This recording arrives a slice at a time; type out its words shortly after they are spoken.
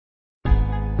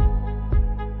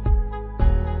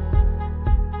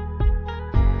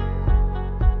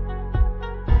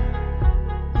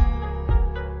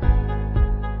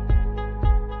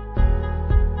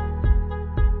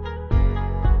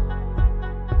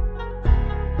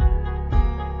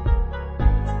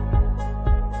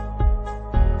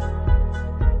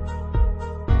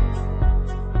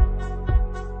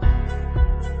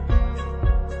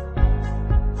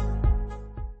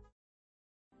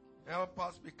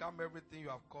become everything you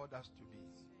have called us to be.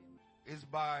 It's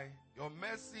by your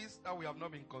mercies that we have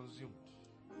not been consumed.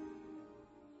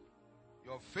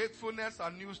 Your faithfulness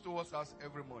are news towards us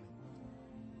every morning.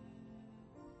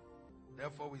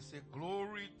 Therefore we say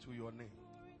glory to your name.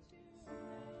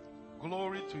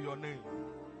 Glory to your name.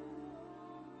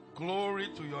 Glory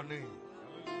to your name.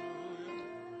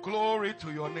 Glory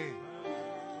to your name.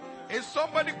 Is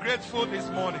somebody grateful this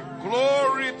morning?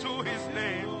 Glory to his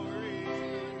name.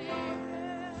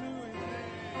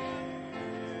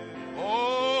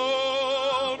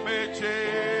 All may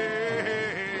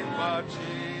change, but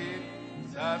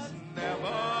Jesus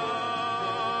never.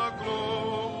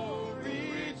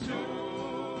 Glory to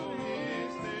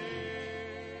his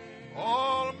name.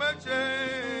 All may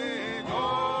change,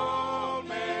 all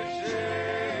may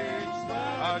change,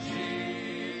 but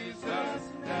Jesus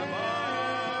never.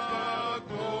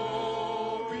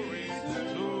 Glory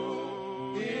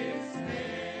to his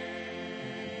name.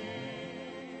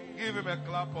 Give him a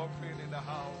clap offering in the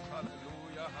house.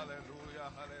 Hallelujah, hallelujah,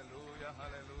 hallelujah,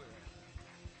 hallelujah.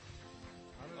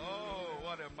 Oh,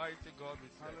 what a mighty God we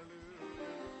serve.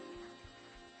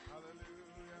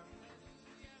 Hallelujah.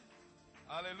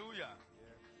 Hallelujah.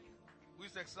 Yes. Who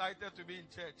is excited to be in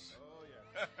church? Oh,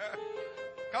 yeah.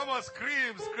 Come on,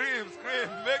 scream, scream, scream.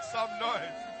 Make some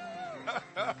noise.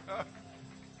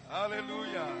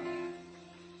 Hallelujah.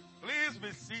 Please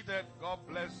be seated. God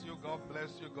bless you. God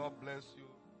bless you. God bless you.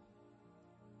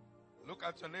 Look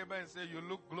at your neighbor and say, you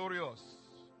look glorious.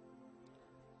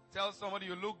 Tell somebody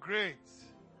you look great.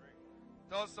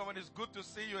 Tell somebody it's good to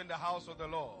see you in the house of the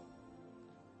Lord.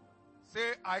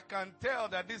 Say, I can tell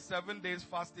that this 7 days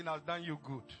fasting has done you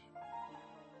good.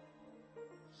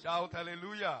 Shout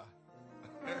hallelujah.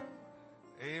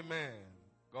 Amen.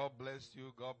 God bless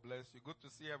you. God bless you. Good to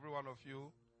see every one of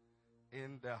you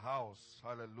in the house.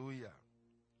 Hallelujah.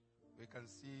 We can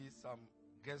see some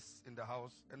guests in the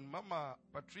house. And Mama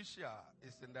Patricia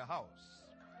is in the house.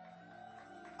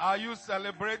 Are you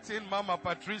celebrating Mama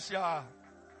Patricia?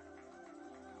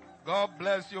 God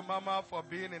bless you, Mama, for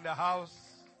being in the house.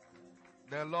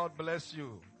 The Lord bless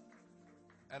you.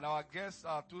 And our guests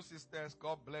are two sisters.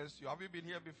 God bless you. Have you been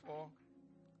here before?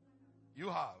 You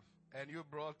have. And you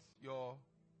brought your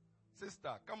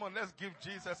sister. Come on, let's give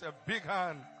Jesus a big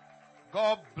hand.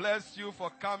 God bless you for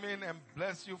coming and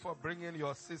bless you for bringing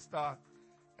your sister.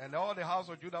 And all the House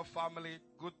of Judah family,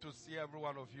 good to see every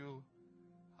one of you.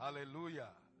 Hallelujah.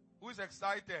 Who's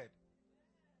excited?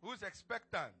 Who's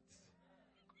expectant?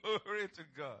 Glory to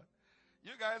God.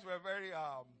 You guys were very,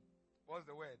 what's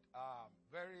the word?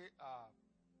 Very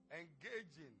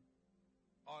engaging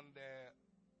on the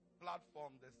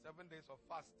platform, the 7 days of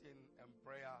fasting and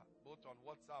prayer, both on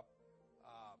WhatsApp,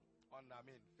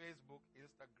 Facebook,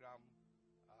 Instagram,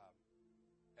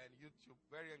 and YouTube.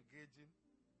 Very engaging.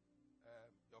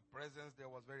 Your presence there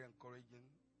was very encouraging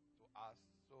to us.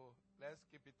 So let's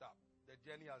keep it up. The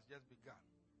journey has just begun.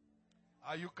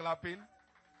 Are you clapping?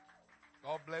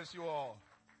 God bless you all.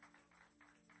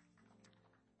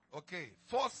 Okay,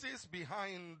 forces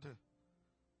behind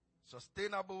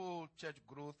sustainable church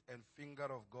growth and finger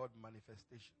of God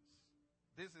manifestations.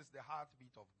 This is the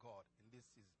heartbeat of God in this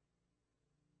season.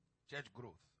 Church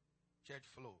growth, church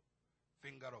flow,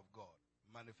 finger of God,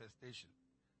 manifestation.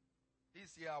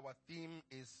 This year our theme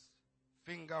is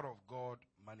finger of God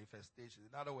manifestation.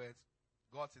 In other words,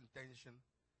 God's intention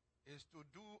is to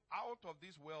do out of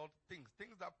this world things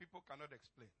that people cannot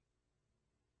explain.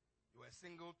 You were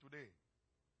single today.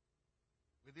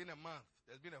 Within a month,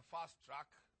 there's been a fast track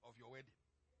of your wedding.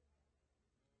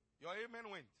 Your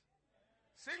amen went.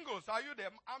 Singles, are you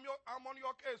there? I'm on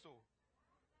your case.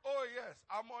 Oh yes,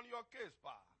 I'm on your case,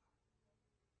 pa.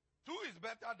 2 is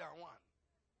better than 1.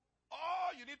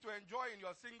 All you need to enjoy in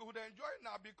your singlehood, enjoy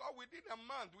now, because within a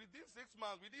month, within 6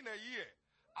 months, within a year,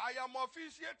 I am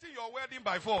officiating your wedding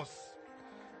by force.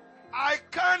 I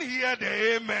can't hear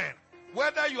the amen.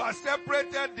 Whether you are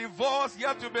separated, divorced,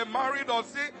 yet to be married, or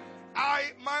say,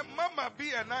 my Mama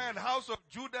B and I and House of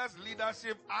Judah's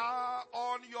leadership are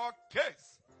on your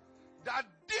case. That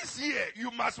this year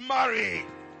you must marry.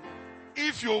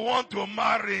 If you want to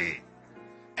marry.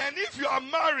 And if you are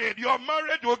married, your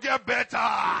marriage will get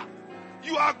better.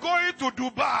 You are going to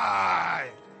Dubai.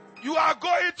 You are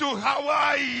going to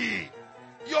Hawaii.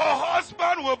 Your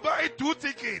husband will buy 2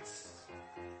 tickets.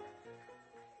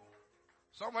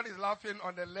 Somebody's laughing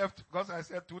on the left because I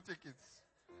said 2 tickets.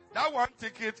 That 1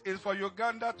 ticket is for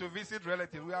Uganda to visit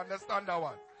relatives. We understand that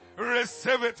one.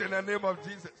 Receive it in the name of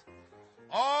Jesus.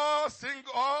 All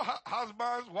single, all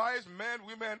husbands, wives, men,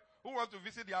 women who want to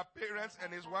visit their parents,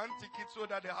 and it's 1 ticket so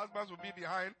that the husbands will be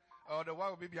behind, or the wife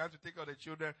will be behind to take care of the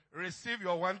children. Receive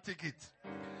your 1 ticket.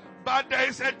 But there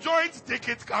is a joint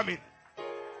ticket coming.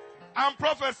 I'm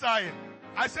prophesying.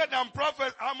 I said I'm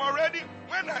already,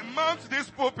 when I mount this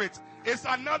pulpit, it's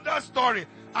another story.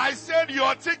 I said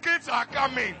your tickets are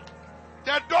coming.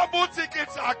 The double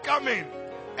tickets are coming.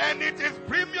 And it is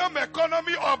premium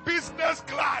economy or business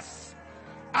class.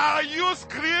 Are you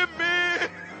screaming?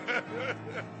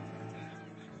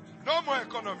 No more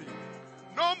economy.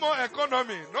 No more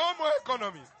economy. No more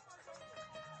economy.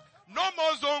 No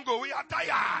more zongo. We are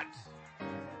tired.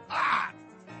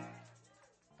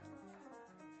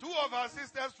 Two of our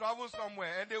sisters traveled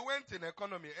somewhere and they went in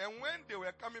economy. And when they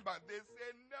were coming back, they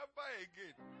said, never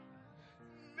again.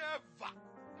 Never.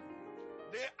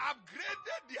 They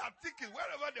upgraded their ticket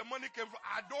wherever the money came from.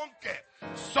 I don't care.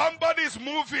 Somebody's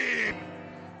moving.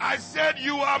 I said,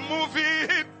 you are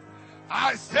moving.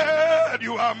 I said,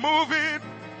 you are moving.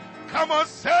 Come on,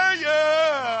 say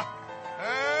yeah.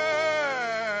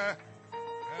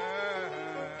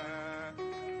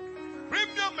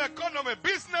 Premium economy,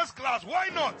 business class, why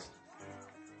not?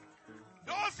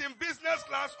 Those in business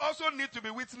class also need to be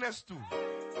witnessed to.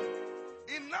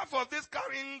 Enough of this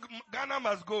carrying. Ghana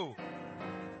must go.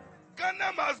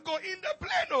 Ghana must go in the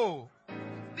plane. Oh.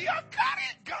 They are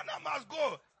carrying. Ghana must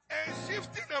go. And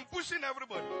shifting and pushing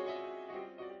everybody.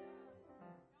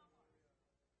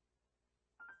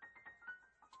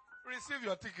 Receive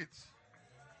your tickets.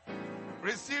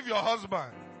 Receive your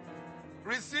husband.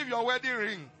 Receive your wedding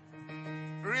ring.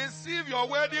 Receive your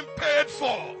wedding paid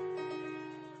for.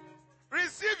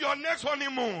 Receive your next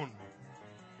honeymoon.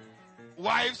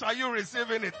 Wives, are you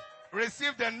receiving it?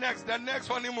 Receive the next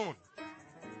honeymoon.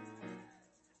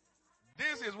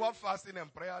 This is what fasting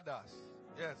and prayer does.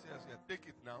 Yes. Take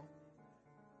it now.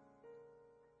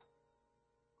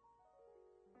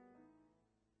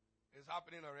 It's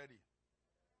happening already.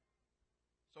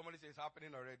 Somebody say it's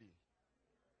happening already.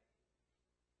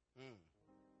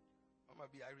 Mama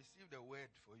B, I received a word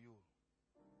for you.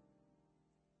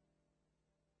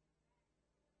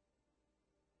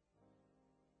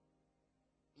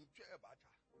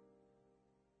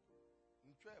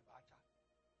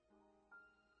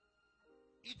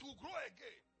 It will grow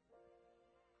again.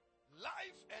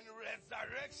 Life and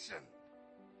resurrection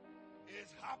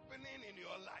is happening in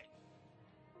your life.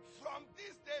 From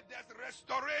this day, there's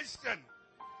restoration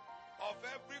of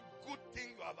every good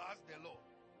thing you have asked the Lord.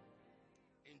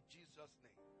 In Jesus'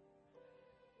 name.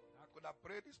 I could have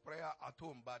prayed this prayer at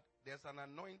home, but there's an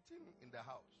anointing in the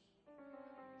house.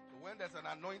 So when there's an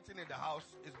anointing in the house,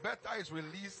 it's better it's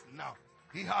released now.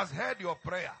 He has heard your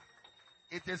prayer.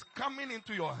 It is coming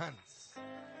into your hands.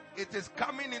 It is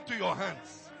coming into your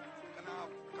hands.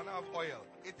 Can I have oil?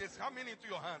 It is coming into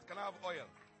your hands. Can I have oil?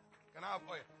 Can I have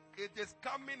oil? It is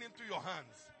coming into your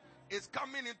hands. It's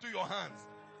coming into your hands.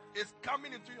 It's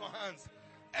coming into your hands.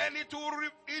 And it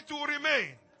will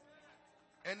remain.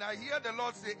 And I hear the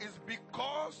Lord say, it's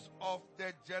because of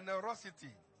the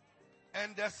generosity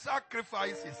and the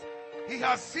sacrifices. He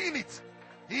has seen it.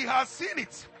 He has seen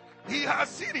it. He has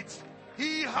seen it.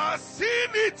 He has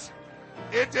seen it.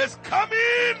 It is coming.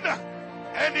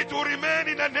 And it will remain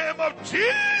in the name of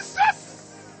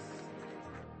Jesus.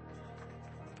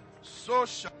 So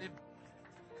shall it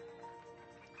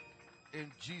be.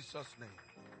 In Jesus' name.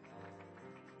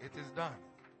 It is done.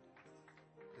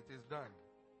 It is done.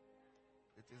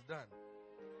 It is done.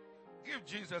 Give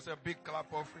Jesus a big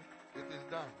clap offering. It is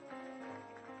done.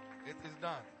 It is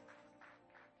done.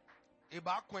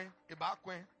 Ibakwen,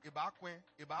 Ibakwen, Ibakwen,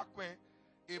 Ibakwen,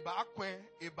 Ibakwen,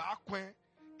 Ibakwen,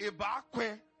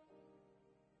 Ibakwen.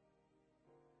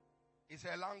 It's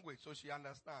her language, so she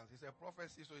understands. It's a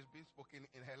prophecy, so it's being spoken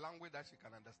in her language that she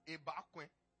can understand. Ibakwen.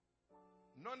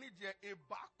 Noni je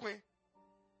Ibakwen.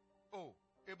 Oh,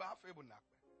 Ibafebunakwe.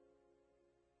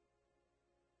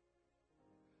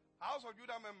 House of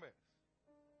Judah members,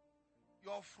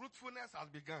 your fruitfulness has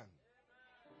begun.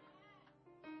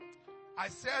 I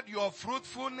said your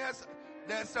fruitfulness,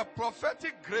 there's a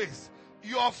prophetic grace.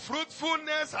 Your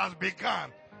fruitfulness has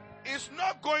begun. It's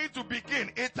not going to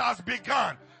begin. It has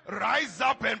begun. Rise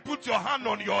up and put your hand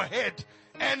on your head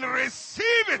and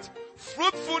receive it.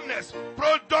 Fruitfulness,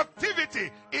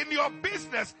 productivity in your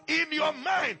business, in your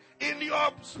mind, in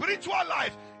your spiritual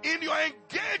life, in your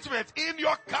engagement, in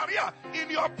your career, in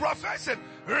your profession.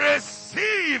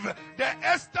 Receive the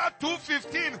Esther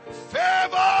 2:15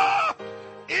 favor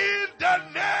in the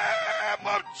name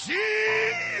of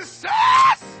Jesus.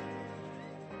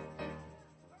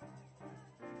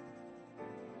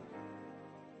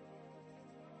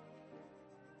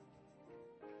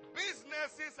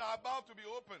 Businesses are about to be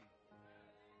opened.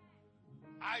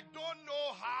 I don't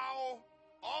know how.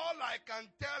 All I can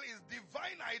tell is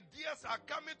divine ideas are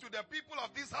coming to the people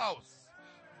of this house.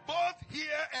 both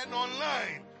here and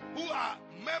online, who are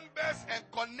members and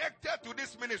connected to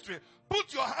this ministry,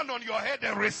 put your hand on your head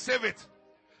and receive it.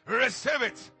 Receive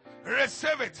it.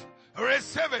 Receive it.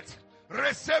 Receive it.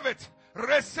 Receive it.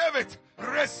 Receive it.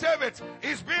 Receive it.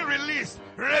 It's being released.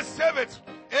 Receive it.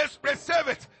 It's receive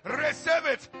it. Receive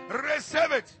it.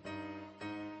 Receive it.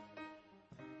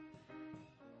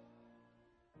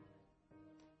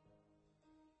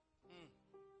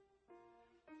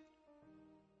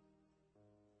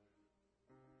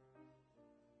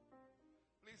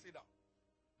 Please sit down.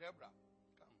 Deborah,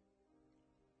 come.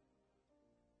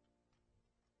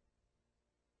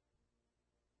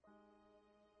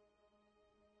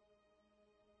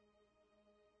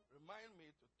 Remind me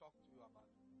to talk to you about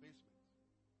basement.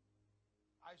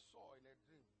 I saw in a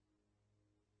dream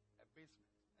a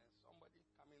basement and somebody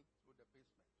coming through the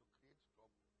basement to create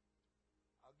trouble.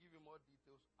 I'll give you more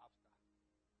details after.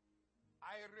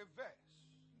 I reverse.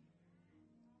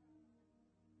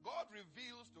 God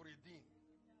reveals to redeem.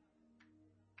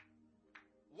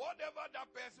 Whatever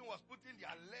that person was putting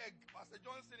their leg, Pastor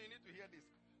Johnson, you need to hear this,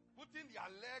 putting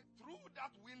their leg through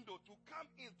that window to come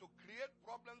in to create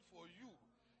problems for you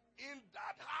in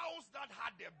that house that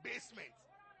had a basement.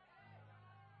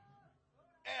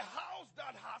 A house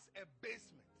that has a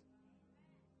basement.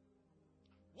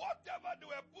 Whatever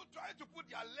they were trying to put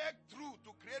their leg through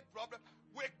to create problems,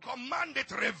 we command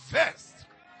it reversed.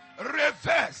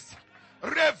 Reversed.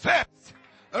 Reversed.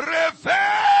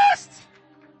 Reversed.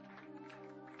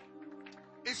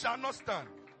 It shall not stand.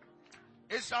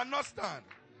 It shall not stand.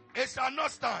 It shall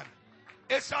not stand.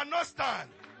 It shall not stand.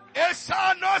 It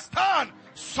shall not stand.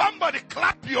 Somebody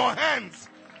clap your hands.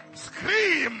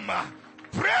 Scream.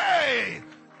 Pray.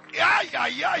 Yeah, yeah,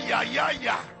 yeah, yeah, yeah,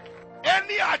 yeah.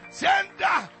 Any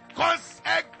agenda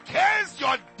against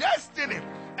your destiny,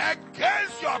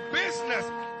 against your business,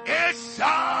 it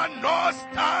shall not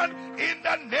stand in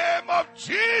the name of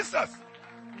Jesus.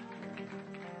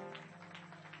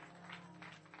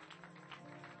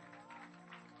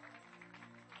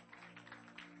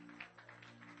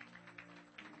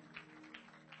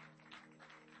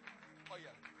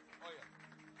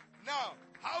 Now,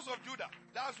 House of Judah,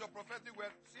 that's your prophetic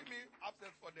word. See me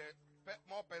upstairs for the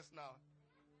more personal.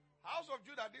 House of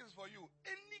Judah, this is for you.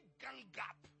 Any gang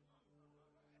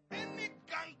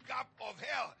gap of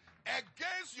hell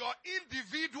against your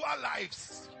individual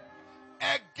lives,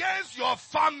 against your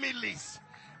families,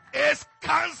 is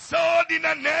cancelled in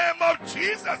the name of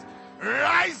Jesus.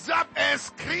 Rise up and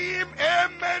scream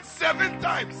amen 7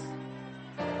 times.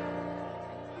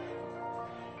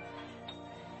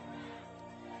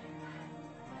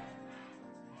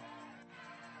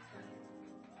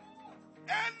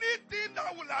 Anything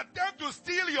that will attempt to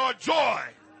steal your joy,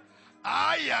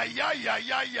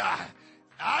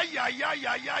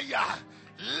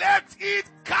 let it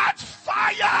catch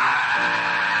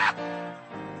fire.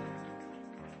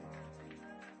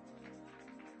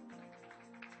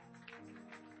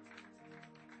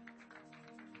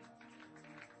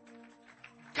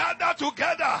 Gather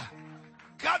together,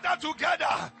 gather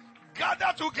together,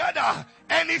 gather together,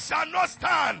 and it shall not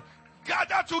stand.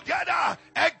 Gather together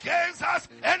against us,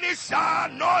 and it shall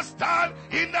not stand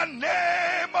in the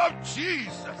name of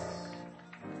Jesus.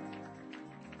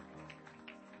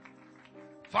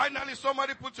 Finally,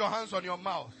 somebody put your hands on your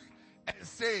mouth and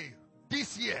say,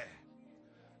 this year,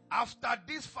 after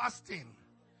this fasting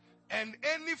and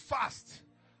any fast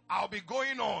I'll be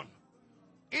going on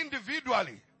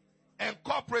individually and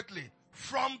corporately,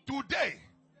 from today,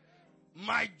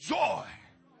 my joy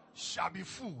shall be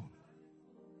full.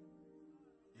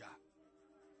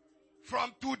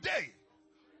 From today,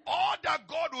 all that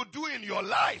God will do in your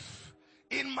life,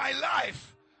 in my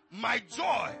life, my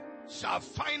joy shall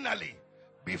finally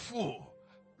be full.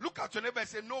 Look at your neighbor and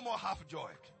say, no more half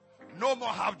joy. No more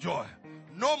half joy.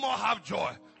 No more half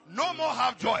joy. No more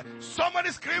half joy.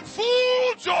 Somebody scream,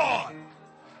 full joy.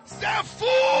 Say,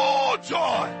 full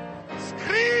joy.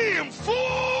 Scream,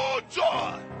 full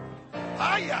joy.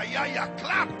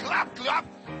 Clap, clap, clap.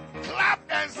 Clap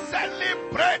and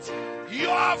celebrate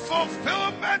your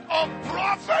fulfillment of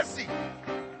prophecy.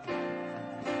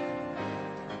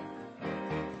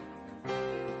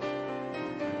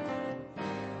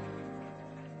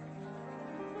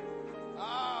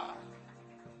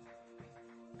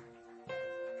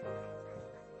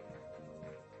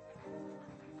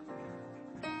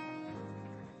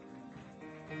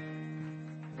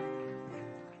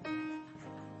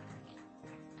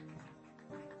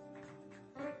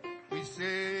 We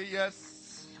say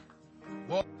yes,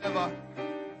 whatever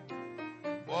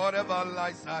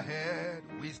lies ahead,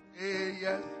 we say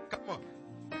yes. Come on.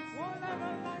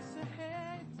 Whatever lies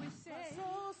ahead, we say,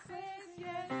 so says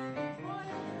yes.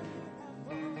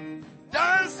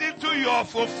 your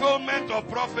fulfillment of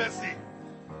prophecy.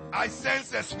 I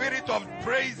sense a spirit of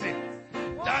praising,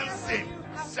 dancing,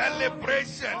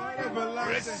 celebration.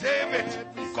 Receive it,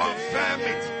 confirm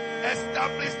it,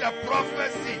 establish the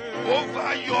prophecy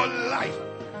over your life.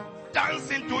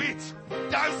 Dance into it,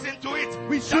 dance into it,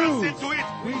 dance into it,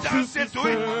 dance into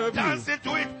it, dance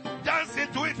into it, dance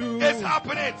into it. It's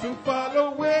happening. To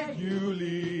follow where you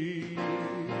lead,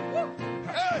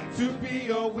 to be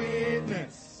your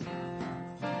witness,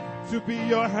 to be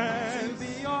your hands,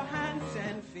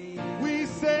 and feet. We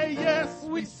say yes,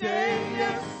 we say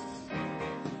yes.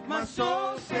 My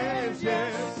soul says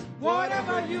yes.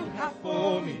 Whatever you have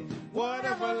for me,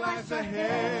 whatever lies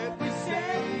ahead, we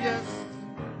say yes.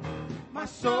 My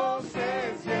soul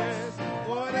says yes.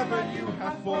 Whatever you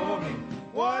have for me,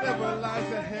 whatever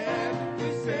lies ahead,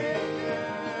 we say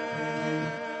yes.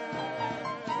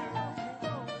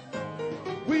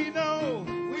 We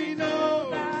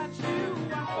know that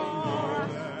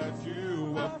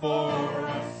you are for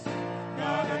us,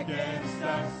 not against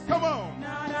us. Come on.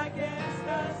 Not against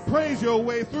us. Praise your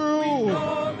way through. We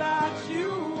know that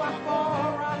you are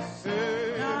for us,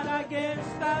 not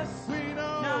against us. We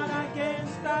know. Not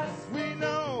against us. We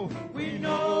know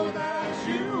that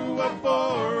you are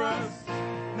for us,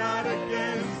 not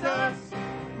against us,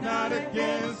 not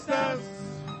against us.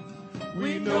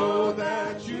 We know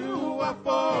that you are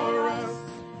for us,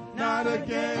 not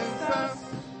against us,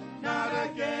 not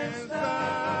against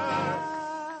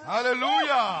us.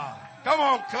 Hallelujah. Come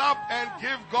on, clap and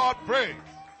give God praise.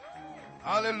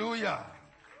 Hallelujah.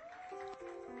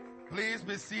 Please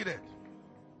be seated.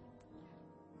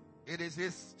 It is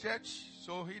his church,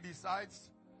 so he decides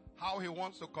how he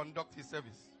wants to conduct his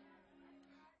service.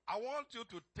 I want you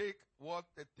to take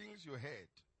the things you heard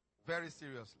very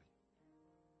seriously.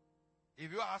 If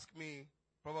you ask me,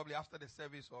 probably after the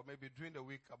service or maybe during the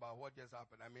week about what just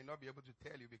happened, I may not be able to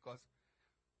tell you because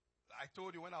I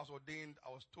told you when I was ordained, I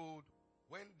was told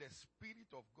when the Spirit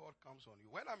of God comes on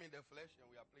you, when I'm in the flesh and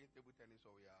we are playing table tennis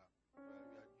or we are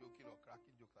joking or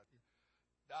cracking jokes at it,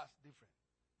 that's different.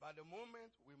 But the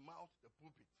moment we mount the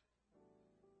pulpit,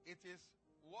 it is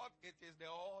the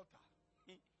altar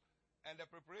and the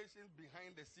preparations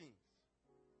behind the scenes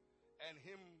and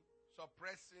him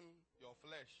suppressing your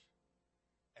flesh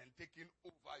and taking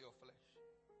over your flesh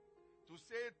to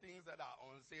say things that are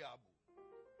unsayable,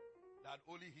 that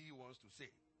only he wants to say.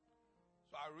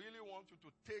 So I really want you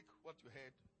to take what you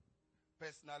heard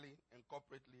personally and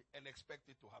corporately and expect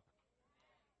it to happen.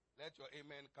 Let your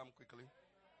amen come quickly.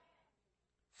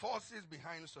 Forces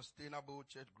behind sustainable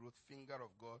church growth, finger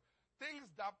of God. Things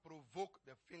that provoke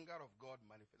the finger of God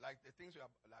manifest. Like the things we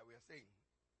are saying.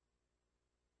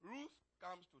 Ruth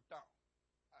comes to town.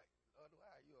 Hi, Lord, why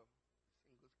are you a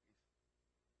single case?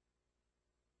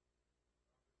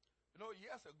 You know,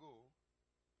 years ago,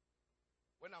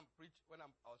 when I was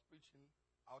preaching,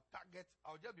 I'll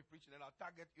just be preaching and I'll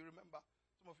target, you remember,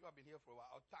 some of you have been here for a while,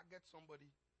 I'll target somebody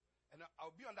and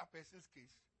I'll be on that person's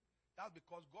case. That's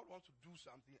because God wants to do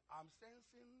something. I'm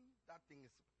sensing that thing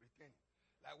is returning.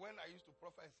 Like when I used to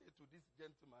prophesy to this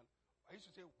gentleman, I used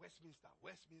to say Westminster,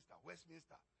 Westminster,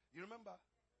 Westminster. You remember?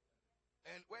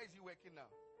 And where is he working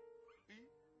now?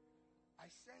 I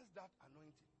sense that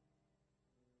anointing.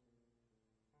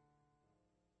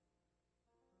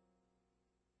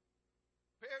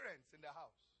 Parents in the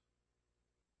house,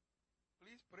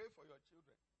 please pray for your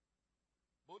children,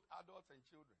 both adults and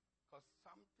children, because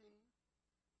something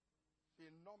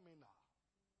phenomenal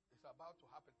is about to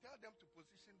happen. Tell them to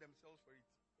position themselves for it.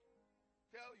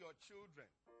 Tell your children,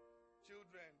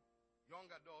 young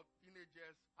adults,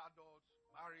 teenagers, adults,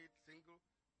 married, single,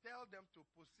 tell them to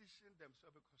position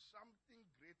themselves because something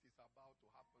great is about to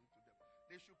happen to them.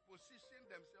 They should position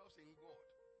themselves in God.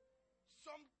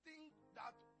 Something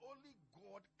that only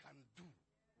God can do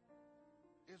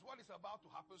is what is about to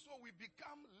happen. So we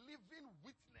become living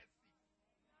witnesses.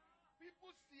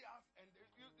 People see us, and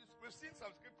we've seen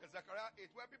some scriptures, Zechariah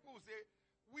 8, where people will say,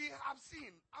 we have seen,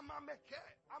 Amameke,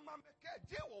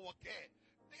 Jewawake.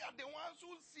 They are the ones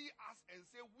who see us and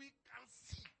say, we can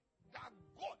see that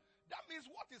God. That means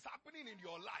what is happening in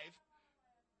your life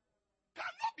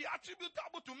cannot be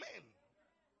attributable to men.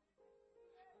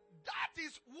 That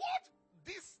is what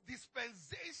this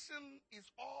dispensation is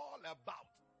all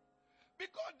about.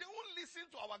 Because they won't listen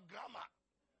to our grammar.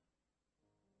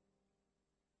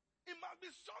 It must be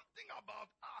something about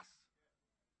us.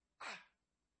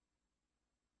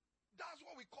 That's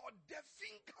what we call the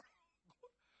finger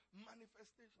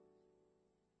manifestation.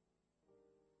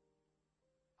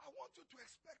 I want you to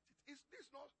expect it. This is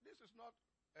not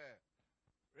a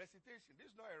recitation.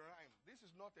 This is not a rhyme. This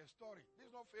is not a story. This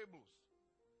is not fables.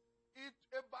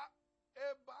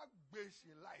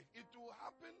 life. It will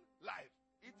happen live.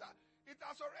 It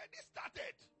has already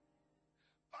started.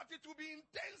 But it will be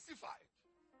intensified.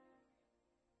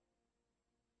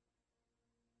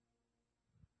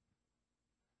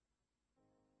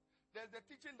 There's the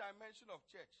teaching dimension of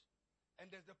church.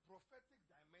 And there's the prophetic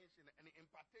dimension and the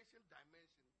impartation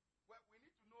dimension. Where we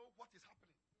need to know what is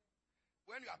happening.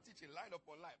 When you are teaching line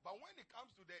upon line. But when it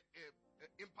comes to the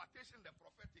impartation, the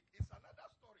prophetic, it's another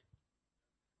story.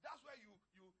 That's where you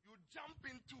jump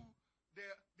into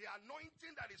the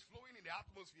anointing that is flowing in the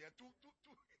atmosphere. The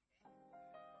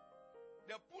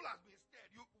pool has been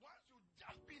stirred. Once you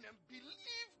jump in and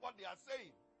believe what they are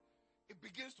saying, it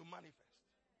begins to manifest.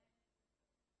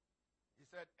 He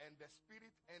said, and the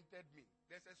Spirit entered me.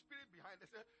 There's a spirit behind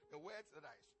it. The words that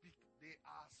I speak, they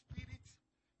are spirit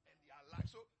and they are life.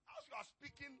 So as you are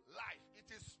speaking life, it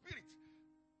is spirit.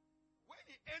 When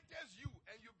it enters you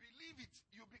and you believe it,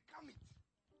 you become it.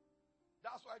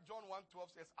 That's why John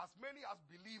 1:12 says, as many as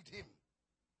believed him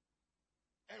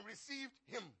and received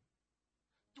him,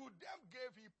 to them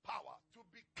gave he power to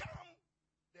become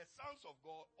the sons of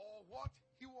God, or what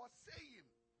he was saying.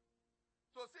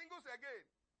 So singles again.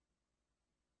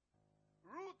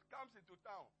 Ruth comes into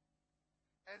town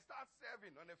and starts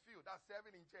serving on the field. That's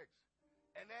serving in church.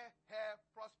 And then her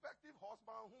prospective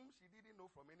husband, whom she didn't know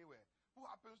from anywhere, who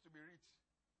happens to be rich.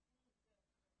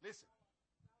 Listen.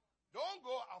 Don't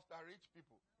go after rich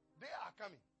people. They are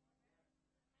coming.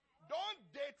 Don't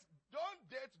date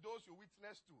those you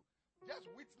witness to. Just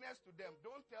witness to them.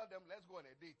 Don't tell them, let's go on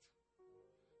a date.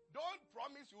 Don't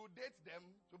promise you date them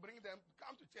to bring them,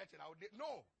 come to church and I'll date.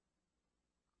 No.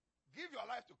 Give your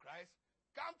life to Christ.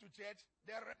 Come to church.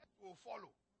 The rest will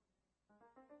follow.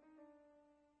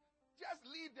 Just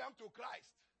lead them to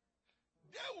Christ.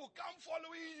 They will come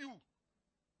following you.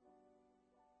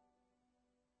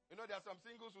 You know, there are some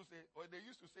singles who say, or they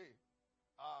used to say,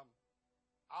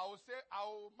 I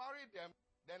will marry them,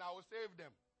 then I will save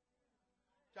them.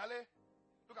 Charlie,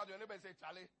 look at your neighbor and say,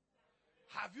 Charlie,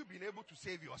 have you been able to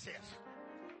save yourself?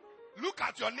 Look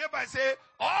at your neighbor and say,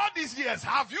 all these years,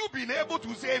 have you been able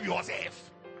to save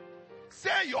yourself?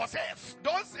 Say yourself.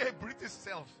 Don't say British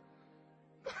self.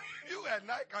 You and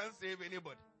I can't save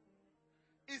anybody.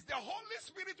 It's the Holy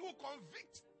Spirit who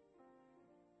convicts.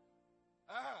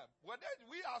 Well, then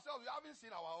we ourselves, we haven't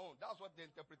seen our own. That's what the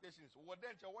interpretation is. We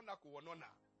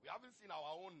haven't seen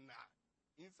our own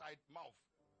inside mouth.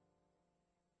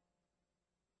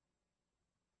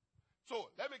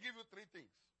 So, let me give you three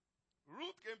things.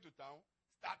 Ruth came to town,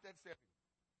 started serving.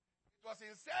 It was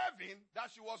in serving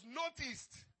that she was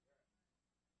noticed.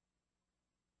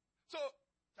 So,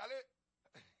 Charlie,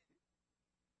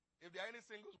 if there are any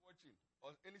singles watching,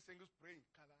 or any singles praying,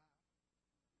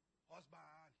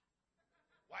 husband,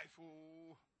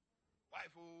 waifu,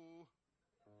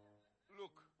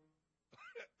 look.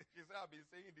 She said, I've been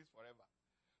saying this forever.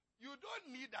 You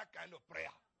don't need that kind of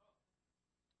prayer.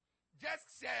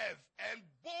 Just serve, and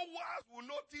Boaz will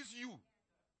notice you.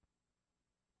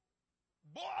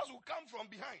 Boaz will come from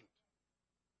behind.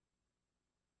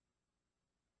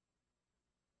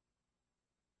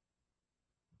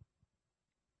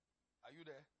 Are you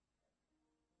there?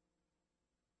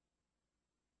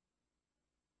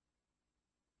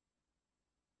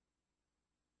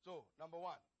 So, number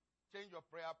one, change your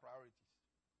prayer priorities.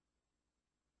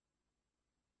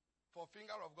 For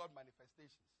finger of God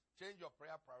manifestations, change your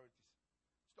prayer priorities.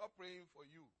 Stop praying for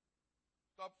you.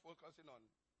 Stop focusing on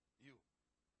you.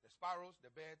 The sparrows,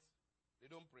 the birds, they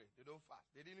don't pray. They don't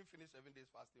fast. They didn't finish 7 days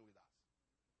fasting with us.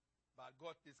 But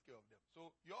God takes care of them.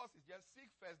 So yours is just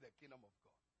seek first the kingdom of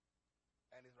God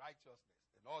and his righteousness.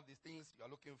 And all these things you're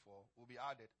looking for will be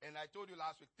added. And I told you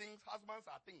last week,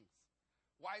 husbands are things.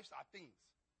 Wives are things.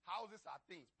 Houses are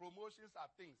things. Promotions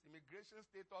are things. Immigration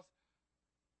status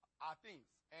are things.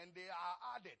 And they are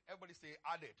added. Everybody say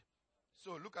added.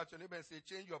 So look at your neighbor and say,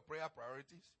 change your prayer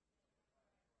priorities.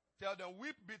 Tell them,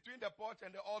 weep between the porch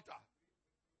and the altar.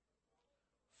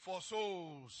 For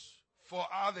souls, for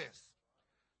others.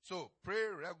 So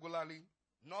pray regularly,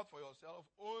 not for yourself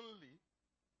only,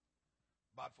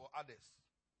 but for others.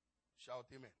 Shout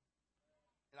amen.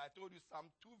 And I told you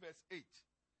Psalm 2 verse 8.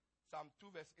 Psalm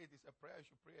 2 verse 8 is a prayer you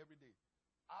should pray every day.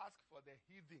 Ask for the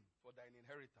heathen for thine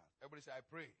inheritance. Everybody say, I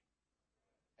pray.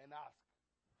 And ask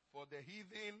for the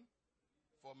heathen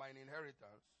for mine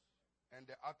inheritance and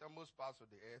the uttermost parts of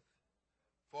the earth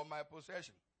for my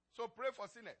possession. So pray for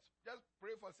sinners. Just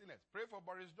pray for sinners. Pray for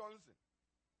Boris Johnson.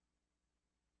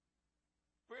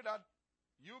 Pray that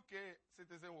UK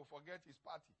citizen will forget his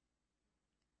party,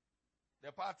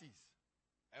 the parties,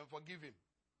 and forgive him.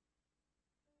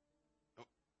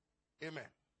 Amen.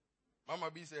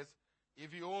 Mama B says,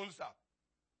 if he owns up,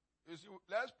 You see,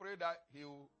 let's pray that he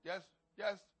will just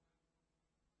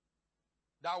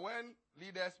that when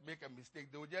leaders make a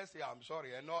mistake, they will just say, I'm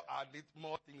sorry, and not add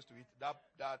more things to it.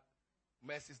 That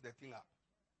messes the thing up.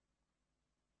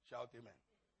 Shout amen.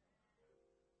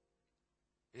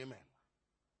 Amen.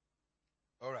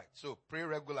 All right, so pray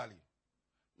regularly.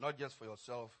 Not just for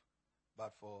yourself,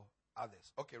 but for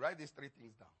others. Okay, write these 3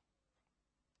 things down.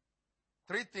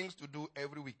 3 things to do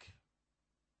every week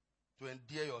to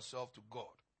endear yourself to God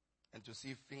and to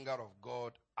see finger of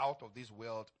God out of this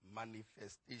world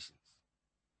manifestations.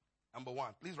 Number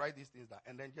 1, please write these things down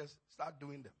and then just start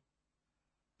doing them.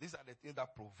 These are the things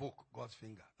that provoke God's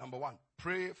finger. Number 1,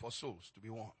 pray for souls to be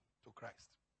won to Christ.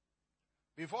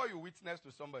 Before you witness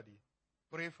to somebody,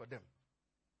 pray for them.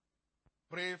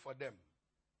 Pray for them.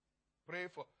 Pray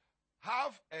for.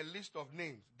 Have a list of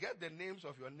names. Get the names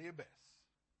of your neighbors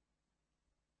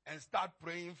and start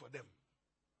praying for them.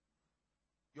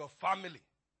 Your family,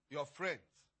 your friends,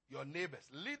 your neighbors.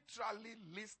 Literally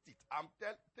list it.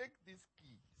 Take these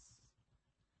keys.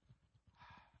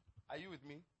 Are you with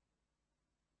me?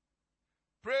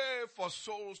 Pray for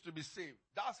souls to be saved.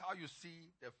 That's how you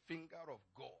see the finger of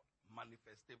God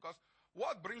manifested. Because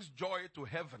what brings joy to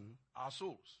heaven are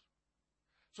souls.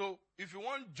 So if you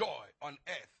want joy on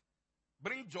earth,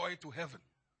 bring joy to heaven.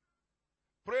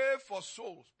 Pray for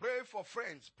souls. Pray for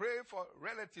friends. Pray for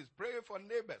relatives. Pray for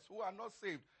neighbors who are not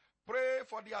saved. Pray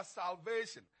for their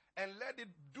salvation. And let it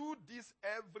do this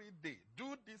every day.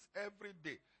 Do this every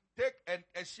day. Take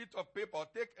a sheet of paper or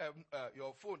take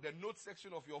your phone, the note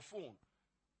section of your phone.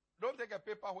 Don't take a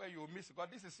paper where you miss it,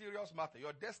 because this is serious matter.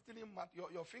 Your destiny,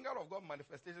 your finger of God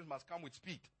manifestations must come with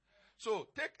speed. So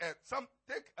take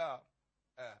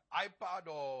iPad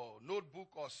or notebook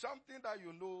or something that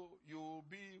you know you'll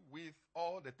be with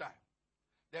all the time.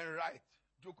 Then write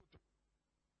Jokutu,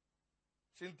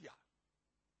 Cynthia.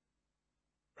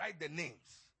 Write the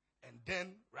names. And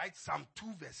then write Psalm 2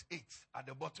 verse 8 at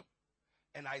the bottom.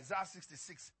 And Isaiah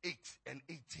 66, 8 and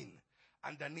 18.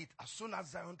 Underneath, as soon as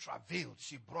Zion travailed,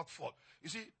 she brought forth. You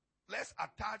see, let's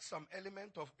attach some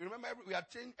element of, remember,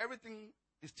 everything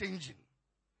is changing.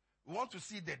 We want to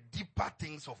see the deeper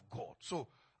things of God. So,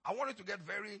 I want you to get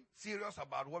very serious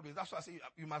about what it is. That's why I say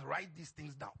you must write these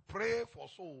things down. Pray for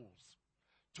souls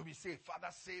to be saved. Father,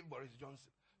 save Boris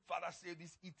Johnson. Father, save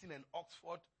these Eton and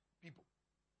Oxford people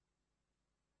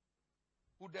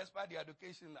who, despite their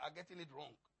education, are getting it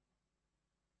wrong.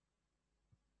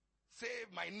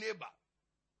 Save my neighbor.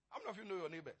 How many of you know your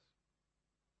neighbors?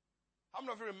 How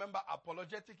many of you remember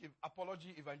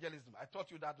apology evangelism? I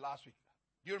taught you that last week.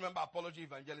 Do you remember apology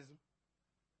evangelism?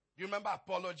 Do you remember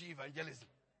apology evangelism?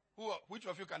 Which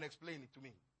of you can explain it to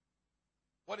me?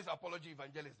 What is apology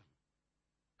evangelism?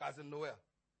 Cousin Noel.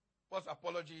 What's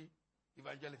apology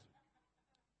evangelism?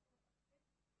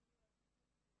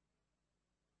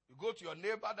 You go to your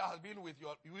neighbor that has been with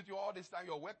you all this time,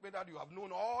 your workmate that you have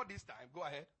known all this time. Go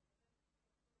ahead.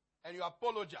 And you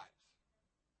apologize.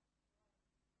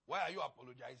 Why are you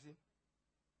apologizing?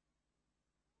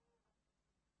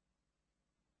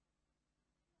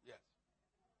 Yes.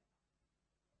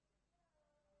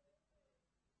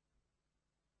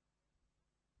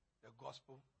 The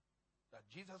gospel that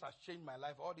Jesus has changed my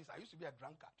life. All this. I used to be a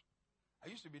drunkard. I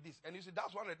used to be this. And you see,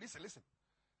 that's one of listen.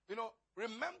 You know,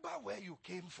 remember where you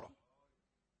came from.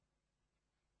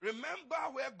 Remember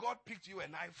where God picked you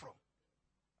and I from.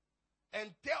 And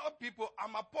tell people,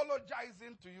 I'm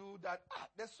apologizing to you that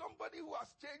there's somebody who has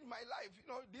changed my life. You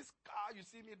know, this car you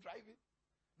see me driving,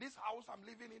 this house I'm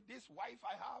living in, this wife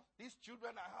I have, these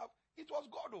children I have, it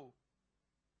was God.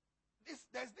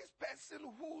 There's this person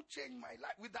who changed my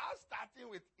life. Without starting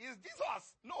with, is this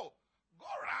us? No. Go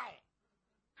around.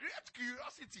 Create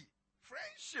curiosity,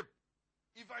 friendship,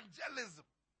 evangelism.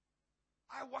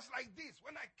 I was like this.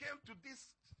 When I came to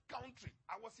this country,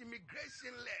 I was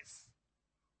immigrationless.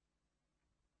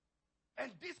 And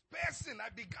this person,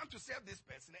 I began to serve this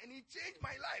person, and he changed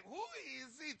my life. Who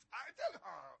is it? I'm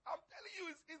telling you,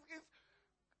 it's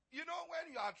you know, when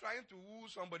you are trying to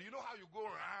woo somebody, you know how you go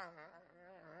around,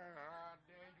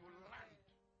 then you land.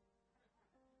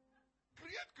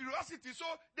 Create curiosity, so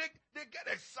they get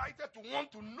excited to want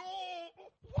to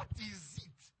know what is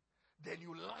it. Then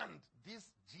you land. This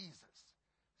Jesus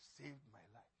saved my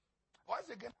life.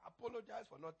 Once again, I apologize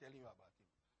for not telling you about him.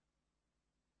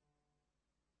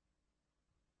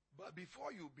 But before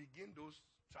you begin those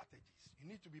strategies, you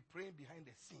need to be praying behind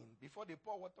the scene before they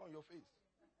pour water on your face.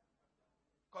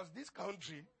 Because this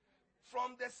country,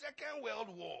 from the Second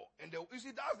World War, and you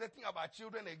see, that's the thing about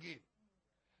children again.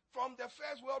 From the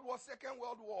First World War, Second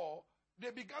World War,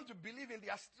 they began to believe in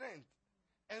their strength.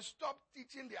 and stop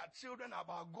teaching their children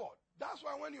about God. That's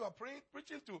why when you are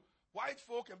preaching to white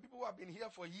folk and people who have been here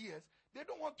for years, they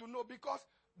don't want to know because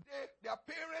their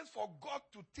parents forgot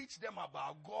to teach them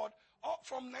about God.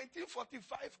 From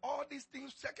 1945, all these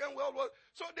things, Second World War,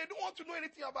 so they don't want to know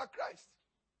anything about Christ.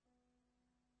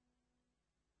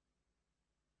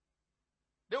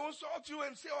 They will insult you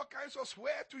and say all kinds of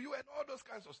swear to you and all those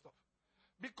kinds of stuff.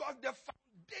 Because the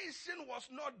foundation was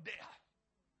not there.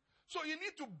 So you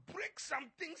need to break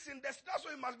some things in this. That's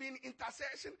why it must be in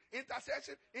intercession.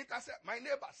 My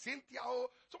neighbor, Cynthia,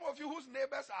 some of you whose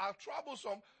neighbors are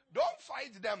troublesome, don't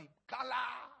fight them.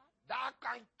 Kala, that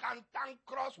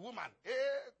cantankerous woman.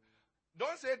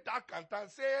 Don't say that cantan,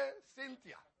 say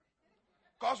Cynthia.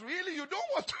 Because really you don't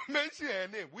want to mention her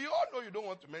name. We all know you don't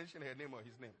want to mention her name or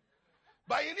his name.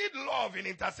 But you need love in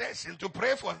intercession to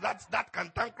pray for that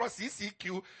cantankerous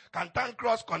CCQ,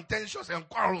 cantankerous, contentious, and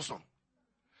quarrelsome.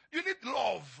 You need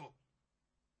love.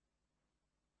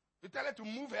 You tell her to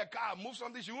move her car, move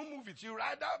something, she won't move it. She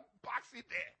rather parks it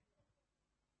there.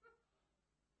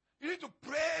 You need to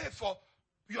pray for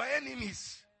your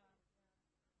enemies.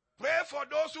 Pray for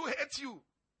those who hate you.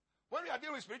 When we are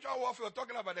dealing with spiritual warfare, we're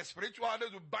talking about the spiritual, others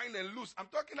who bind and loose. I'm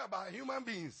talking about human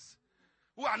beings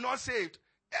who are not saved.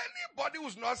 Anybody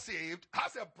who's not saved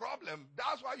has a problem.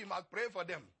 That's why you must pray for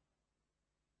them.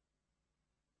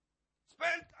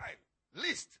 Spend time.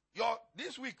 List.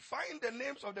 This week, find the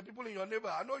names of the people in your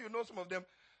neighborhood. I know you know some of them.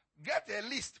 Get a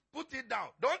list. Put it down.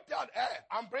 Don't tell,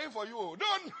 I'm praying for you.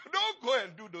 Don't go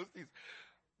and do those things.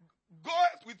 Go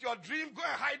with your dream. Go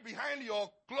and hide behind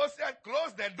your closet.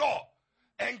 Close the door.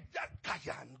 And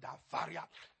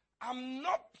I'm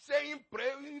not saying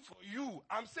praying for you.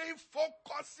 I'm saying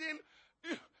focusing.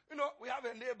 You know, we have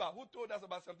a neighbor who told us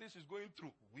about something she's going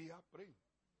through. We are praying.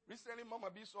 Recently,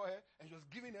 Mama B saw her and she was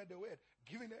giving her the word.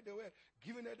 She didn't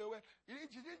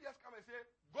just come and say,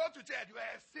 go to church, you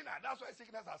are a sinner. That's why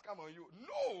sickness has come on you.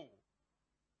 No.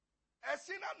 A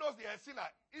sinner knows they are a sinner.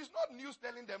 It's not news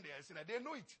telling them they are a sinner. They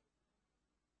know it.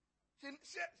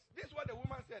 This is what the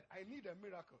woman said. I need a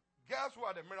miracle. Guess who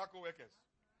are the miracle workers?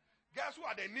 Guess who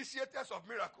are the initiators of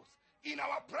miracles? In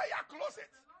our prayer closet.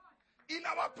 In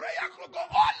our prayer closet.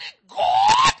 Only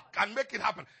God can make it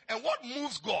happen. And what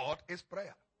moves God is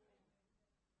prayer.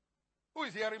 Who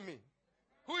is hearing me?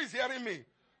 Who is hearing me?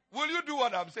 Will you do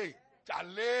what I'm saying?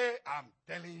 Charlie, I'm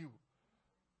telling you.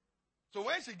 So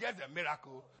when she gets a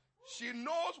miracle, she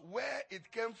knows where it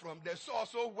came from, the source.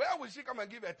 So where will she come and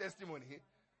give her testimony?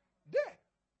 There.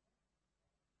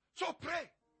 So pray.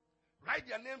 Write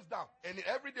their names down. And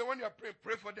every day when you are praying,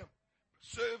 pray for them.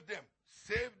 Serve them.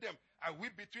 Save them. I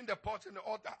weep between the porch and the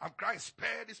altar. I'm crying,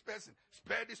 spare this person.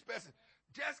 Spare this person.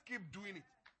 Just keep doing it.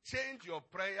 Change your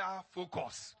prayer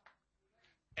focus.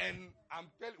 And I'm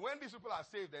telling you, when these people are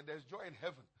saved, then there's joy in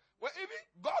heaven. Well, even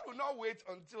God will not wait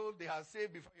until they are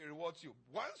saved before he rewards you.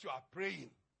 Once you are praying,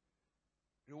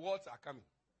 rewards are coming.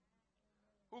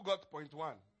 Who got point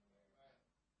one?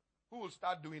 Who will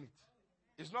start doing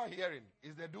it? It's not hearing,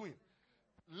 it's the doing.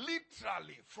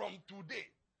 Literally, from today,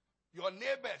 your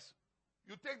neighbors,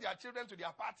 you take their children to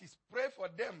their parties, pray for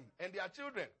them and their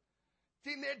children.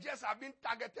 Teenagers have been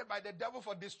targeted by the devil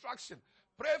for destruction.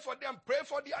 Pray for them. Pray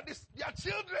for their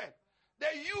children. The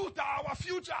youth are our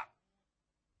future.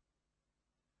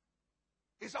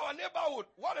 It's our neighborhood.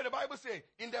 What did the Bible say?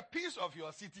 In the peace of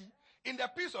your city, in the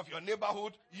peace of your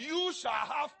neighborhood, you shall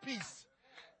have peace.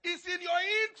 It's in your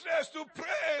interest to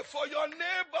pray for your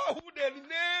neighborhood and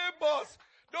neighbors.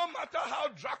 No matter how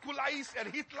Dracula-ish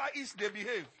and Hitler-ish they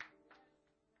behave.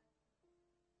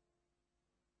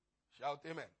 Shout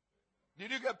amen.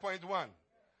 Did you get point one?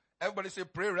 Everybody say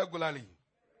pray regularly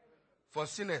for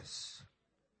sinners.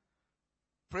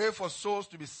 Pray for souls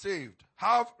to be saved.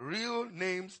 Have real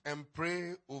names and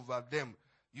pray over them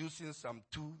using Psalm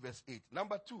 2 verse 8.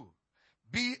 Number 2,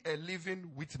 be a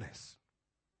living witness.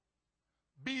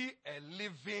 Be a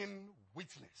living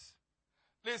witness.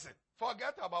 Listen,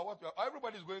 forget about what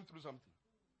everybody's going through something.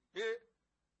 Okay?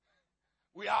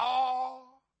 We are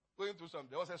all going through something.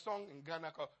 There was a song in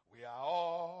Ghana called We Are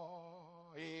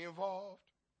All Involved.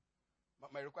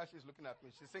 My request is looking at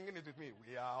me. She's singing it with me.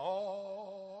 We are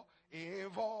all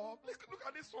involved. Look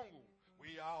at this song.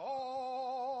 We are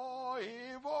all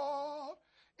involved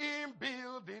in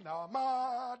building our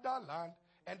motherland.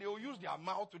 And they will use their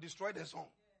mouth to destroy the song.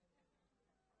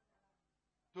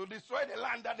 To destroy the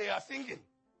land that they are singing.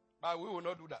 But we will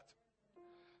not do that.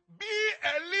 Be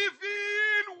a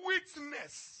living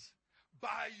witness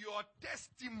by your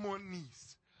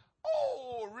testimonies.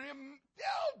 Oh,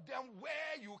 tell them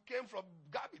where you came from,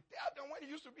 Gabby. Tell them when you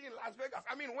used to be in Las Vegas.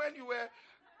 I mean, when you were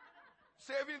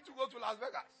saving to go to Las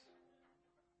Vegas.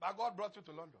 But God brought you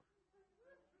to London.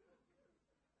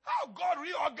 How God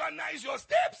reorganized your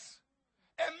steps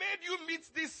and made you meet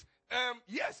this.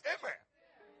 Yes, amen.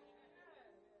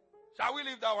 Shall we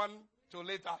leave that one till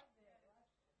later?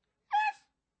 Yes.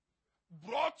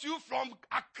 Brought you from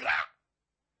Accra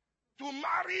to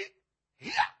marry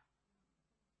here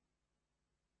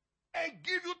and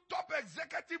give you top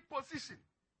executive position.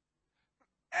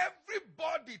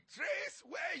 Everybody trace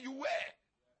where you were.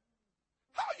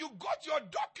 How you got your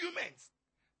documents.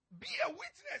 Be a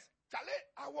witness. Charlie,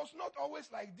 I was not always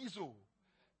like this. Oh.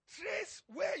 Trace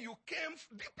where you came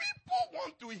from. The people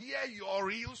want to hear your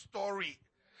real story.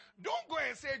 Don't go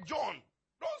and say John.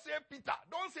 Don't say Peter.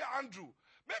 Don't say Andrew.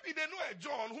 Maybe they know a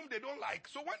John whom they don't like.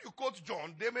 So when you quote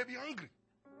John, they may be angry.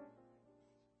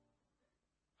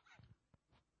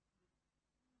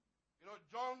 You know,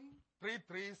 John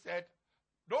 3:3 said,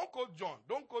 don't quote John.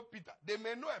 Don't quote Peter. They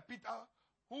may know a Peter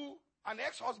who, an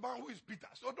ex-husband who is Peter.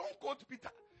 So don't quote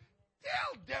Peter.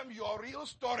 Tell them your real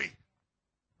story.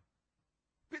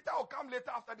 Peter will come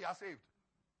later after they are saved.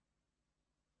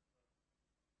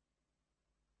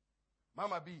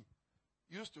 Mama B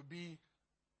used to be,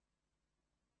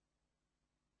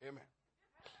 amen.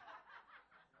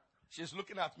 She's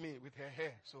looking at me with her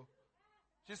hair. So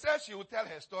she said she will tell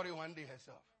her story one day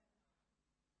herself.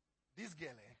 This girl,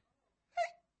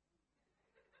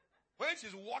 when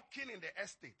she's walking in the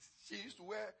estate, she used to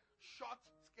wear short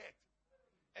skirt.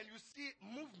 And you see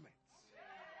movements.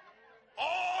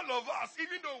 All of us,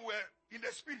 even though we're in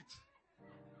the spirit.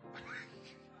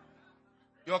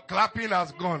 Your clapping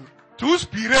has gone. Two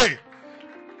spirits.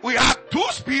 We have two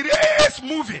spirits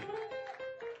moving.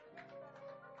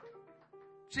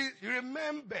 She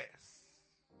remembers.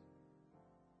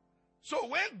 So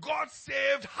when God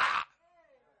saved her,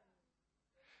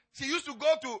 she used to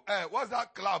go to, what's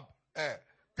that club?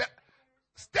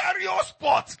 Stereo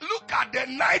Sports. Look at the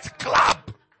night club.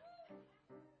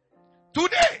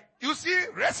 Today, you see,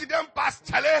 resident past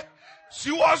Chale,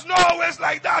 she was not always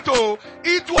like that. Oh,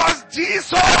 it was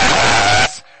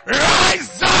Jesus.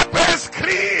 Rise up and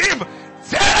scream.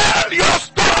 Tell your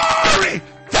story.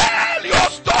 Tell your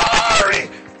story.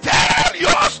 Tell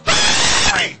your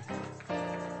story.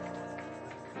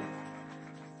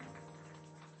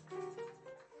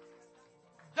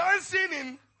 Dancing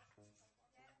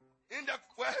in the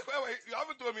where, you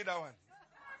haven't told me that one.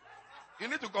 You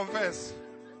need to confess.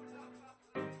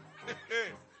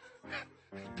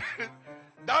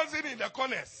 Dancing in the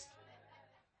corners.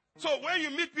 So when you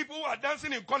meet people who are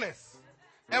dancing in corners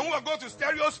and who are going to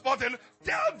stereo spot and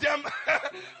tell them,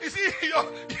 you see, you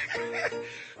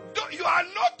are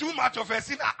not too much of a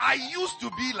sinner. I used to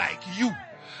be like you.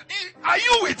 Are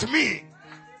you with me?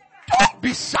 Don't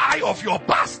be shy of your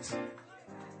past.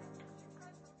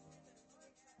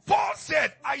 Paul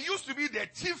said, I used to be the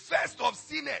chiefest of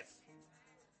sinners.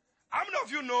 How many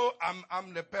of you know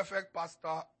I'm the perfect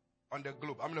pastor on the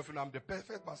globe? How many of you know I'm the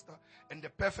perfect pastor and the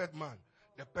perfect man,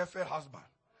 the perfect husband?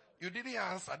 You didn't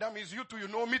answer. That means you too, you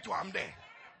know me too, I'm there.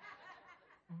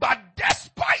 But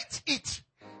despite it,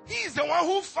 he is the one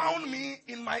who found me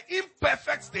in my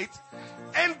imperfect state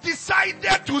and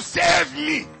decided to save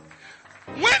me.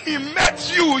 When he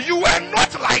met you, you were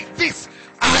not like this.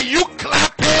 Are you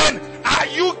clapping? Are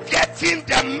you getting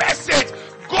the message?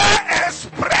 Go and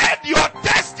spread your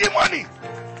testimony.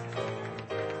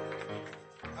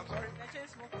 I'm sorry.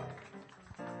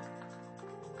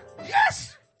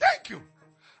 Yes, thank you.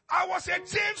 I was a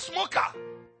chain smoker.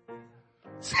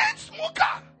 Chain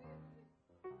smoker.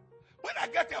 When I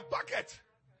get a bucket,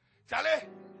 Charlie,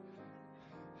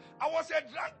 I was a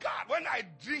drunkard. When I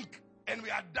drink and we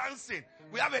are dancing,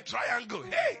 we have a triangle.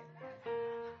 Hey.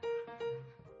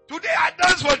 Today I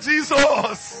dance for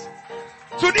Jesus.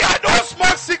 Today I don't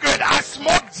smoke cigarette, I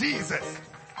smoke Jesus.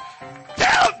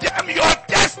 Tell them your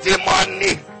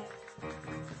testimony.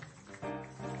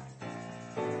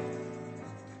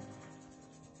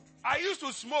 I used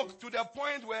to smoke to the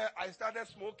point where I started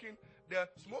smoking. The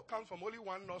smoke comes from only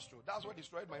one nostril. That's what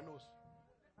destroyed my nose.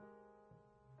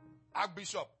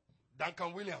 Archbishop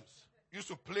Duncan Williams used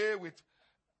to play with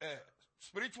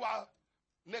spiritual,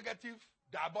 negative,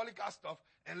 diabolical stuff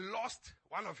and lost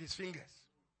one of his fingers.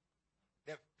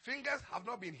 The fingers have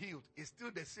not been healed. It's still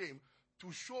the same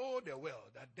to show the world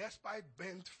that despite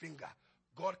bent finger,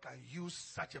 God can use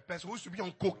such a person who used to be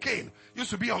on cocaine,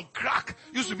 used to be on crack,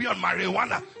 used to be on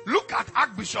marijuana. Look at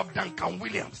Archbishop Duncan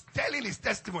Williams telling his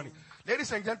testimony.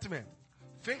 Ladies and gentlemen,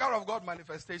 finger of God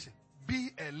manifestation. Be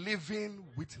a living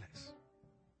witness.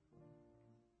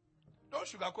 Don't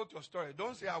sugarcoat your story.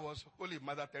 Don't say I was Holy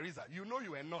Mother Teresa. You know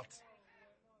you were not.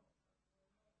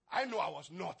 I know I was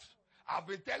not. I've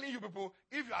been telling you people,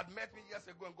 if you had met me years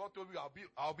ago and God told me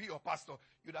I'll be your pastor,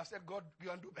 you'd have said, God, you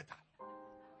can do better.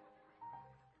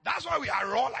 That's why we are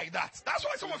raw like that. That's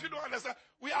why some of you don't understand.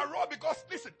 We are raw because,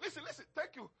 listen.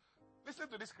 Thank you. Listen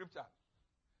to this scripture.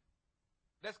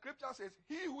 The scripture says,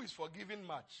 he who is forgiven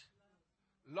much,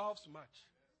 loves much.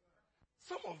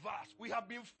 Some of us, we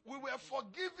were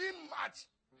forgiven much.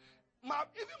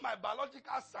 Even my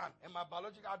biological son and my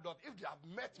biological daughter, if they have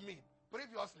met me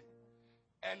previously,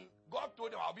 and God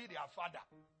told them I'll be their father,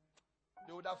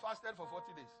 they would have fasted for 40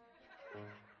 days.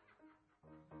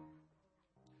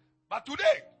 But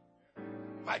today,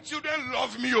 my children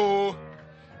love me. Oh,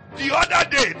 the other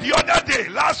day,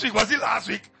 last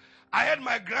week? I had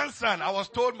my grandson.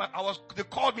 They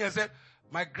called me and said,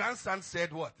 my grandson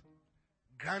said what?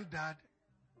 Granddad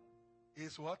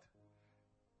is what?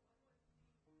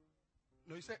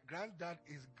 No, he said, granddad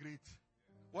is great.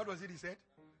 What was it he said?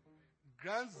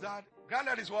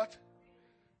 Granddad is what?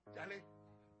 Charlie,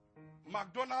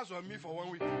 McDonald's on me for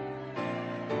 1 week.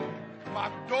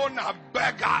 McDonald's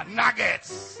burger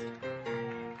nuggets.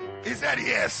 He said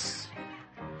yes.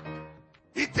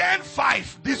 He turned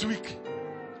 5 this week.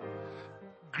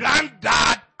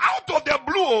 Granddad, out of the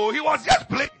blue, he was just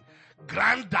playing.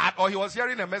 Granddad, or he was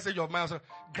hearing a message of mine.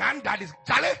 Granddad is,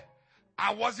 Charlie,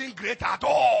 I wasn't great at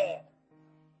all.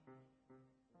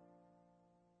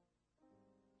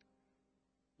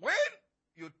 When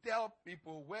you tell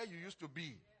people where you used to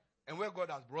be and where God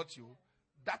has brought you,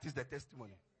 that is the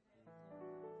testimony.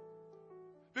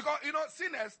 Because,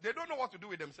 sinners, they don't know what to do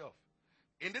with themselves.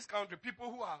 In this country,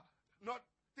 people who are not,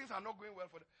 things are not going well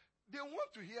for them. They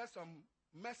want to hear some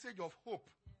message of hope.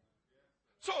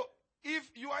 So,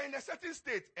 if you are in a certain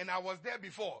state and I was there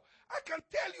before, I can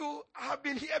tell you I have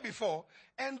been here before,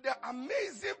 and the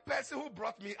amazing person who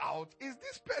brought me out is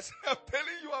this person I'm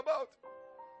telling you about.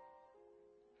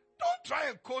 Don't try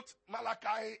and quote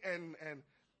Malachi and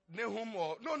Nahum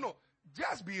or no.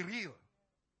 Just be real.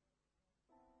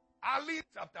 Ali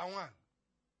chapter 1.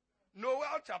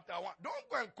 Noel chapter 1. Don't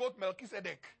go and quote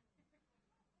Melchizedek.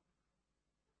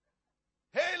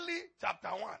 Haley chapter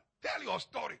 1. Tell your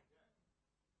story.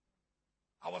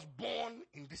 I was born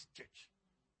in this church.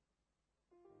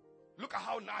 Look at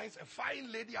how nice a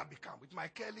fine lady I've become with my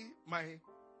Kelly, my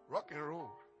rock and roll.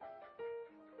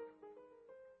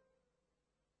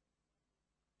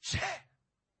 Share.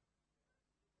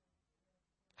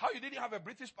 How you didn't have a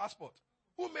British passport?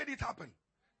 Who made it happen?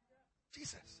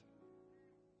 Jesus.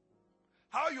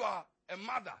 How you are a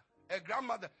mother, a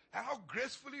grandmother, and how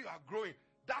gracefully you are growing.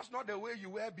 That's not the way you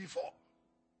were before.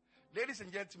 Ladies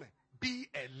and gentlemen, be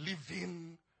a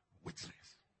living witness.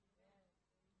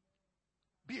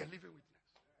 Be a living witness.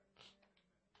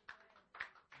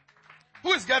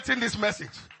 Who is getting this message?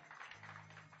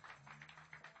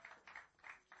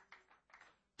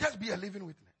 Just be a living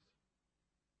witness.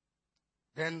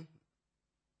 Then,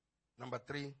 number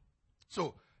 3.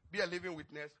 So, be a living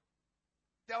witness.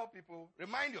 Tell people,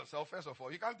 remind yourself, first of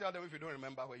all. You can't tell them if you don't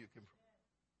remember where you came from.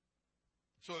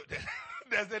 So,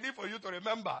 there's the need for you to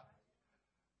remember.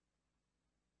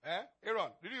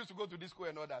 Aaron, did you used to go to disco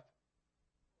and all that?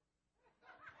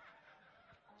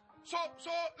 So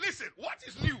listen, what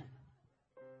is new?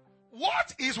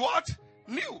 What is what?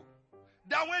 New.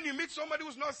 That when you meet somebody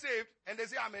who's not saved and they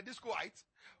say, I'm a discoite,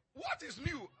 what is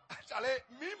new? Actually,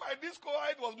 my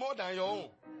discoite was more than your own.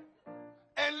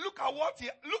 And look at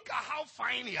how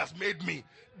fine he has made me.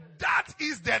 That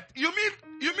is that. You mean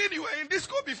you were in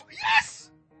disco before? Yes!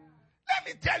 Let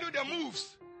me tell you the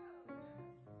moves.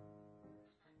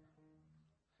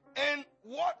 And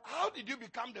how did you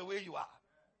become the way you are?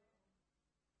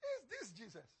 It's this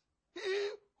Jesus. He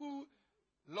who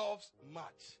loves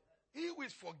much. He who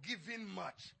is forgiving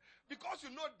much. Because you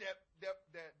know the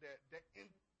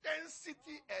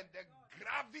intensity and the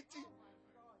gravity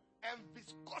and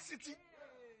viscosity.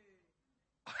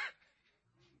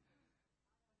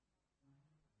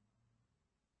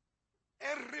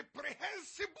 A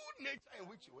reprehensible nature in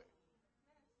which you were.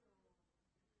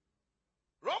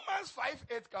 Romans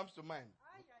 5:8 comes to mind.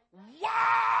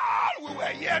 While we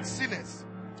were yet sinners,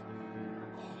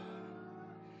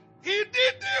 he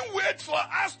didn't wait for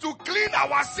us to clean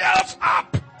ourselves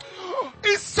up.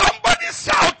 Is somebody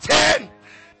shouting?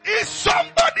 Is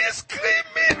somebody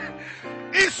screaming?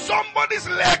 Is somebody's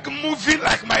leg moving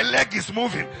like my leg is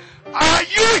moving? Are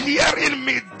you hearing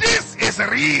me? This is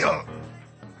real.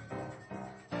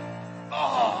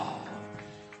 Oh.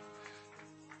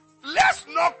 Let's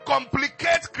not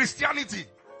complicate Christianity.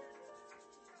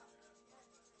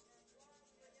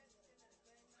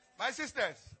 My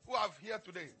sisters who are here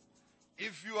today,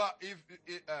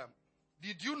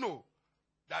 did you know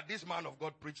that this man of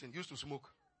God preaching used to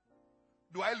smoke?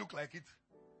 Do I look like it?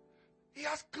 He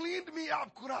has cleaned me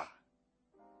up, Kura.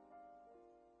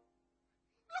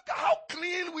 Look at how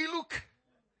clean we look.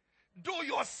 Though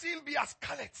your sin be as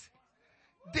scarlet,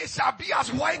 they shall be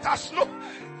as white as snow.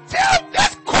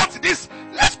 Let's quote this.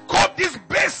 Let's quote these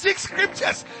basic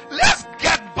scriptures. Let's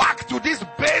get back to these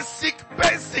basic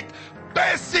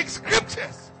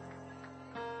scriptures.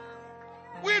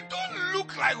 We don't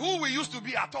look like who we used to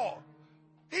be at all.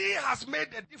 He has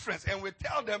made a difference, and we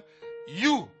tell them,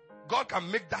 God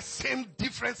can make that same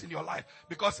difference in your life,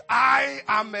 because I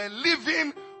am a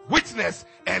living witness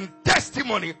and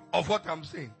testimony of what I'm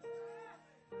saying.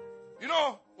 You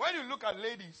know, when you look at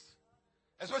ladies,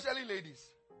 especially ladies,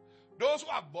 those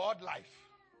who have bored life,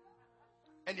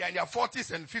 and they are in their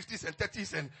 40s and 50s and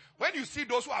 30s, and when you see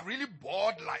those who have really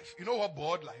bored life, you know what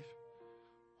bored life?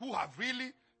 Who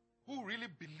really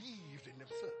believed in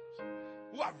themselves,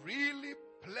 who have really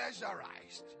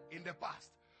pleasurized in the past.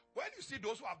 When you see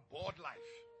those who have bored life,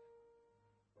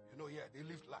 you know, yeah, they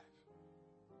lived life.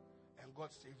 And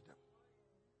God saved them.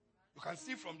 You can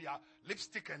see from their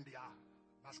lipstick and their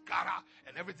mascara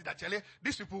and everything that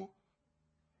these people,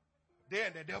 they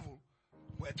and the devil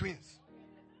were twins.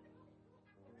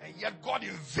 And yet God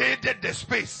invaded the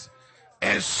space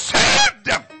and saved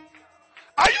them.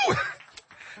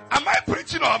 Am I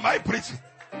preaching or am I preaching?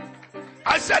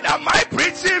 I said, am I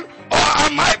preaching or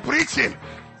am I preaching?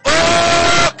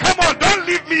 Oh, come on, don't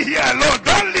leave me here alone.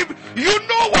 Don't leave. You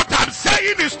know what I'm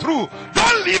saying is true.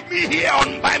 Don't leave me here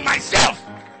by myself.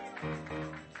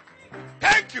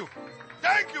 Thank you.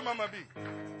 Thank you, Mama B.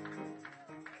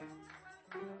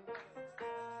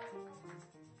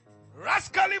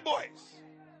 Rascally boys.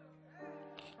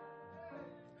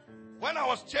 When I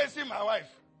was chasing my wife,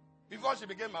 before she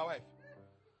became my wife,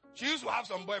 she used to have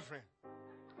some boyfriend.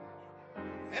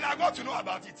 And I got to know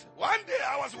about it. One day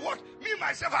I was walking,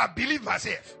 myself, I believed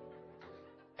myself.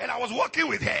 And I was walking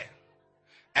with her.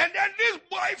 And then this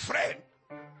boyfriend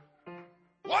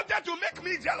wanted to make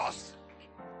me jealous.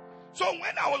 So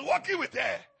when I was walking with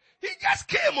her, he just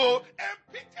came and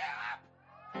picked her up.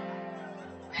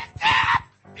 Picked her up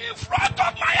in front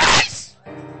of my eyes.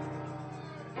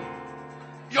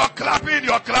 You're clapping.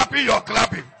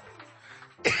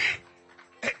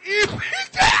 He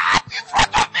picked her up in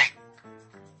front of me.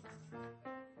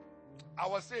 I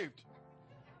was saved.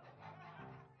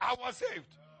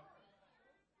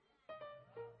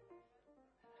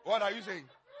 What are you saying?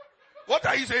 What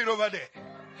are you saying over there?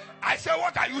 I said,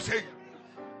 what are you saying?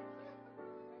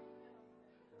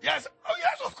 Yes. Oh,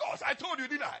 yes, of course. I told you,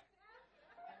 didn't I?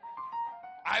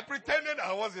 I pretended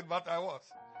I wasn't, but I was.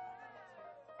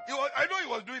 I know he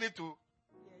was doing it to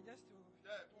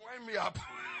wind me up.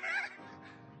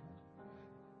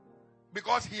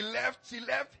 Because she left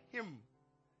him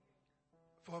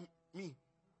for me.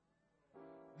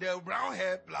 The brown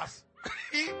hair plus.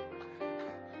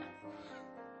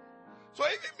 So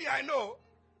even me, I know,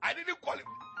 I didn't call it.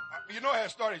 You know her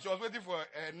story. She was waiting for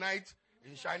a night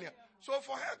in China. So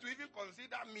for her to even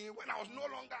consider me when I was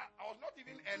not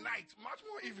even a night, much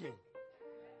more evening.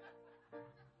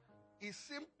 It's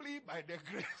simply by the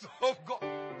grace of God.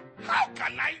 How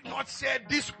can I not say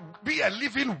this, be a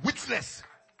living witness?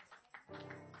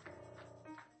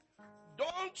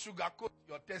 Don't sugarcoat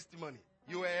your testimony.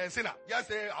 You were a sinner. Just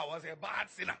say, I was a bad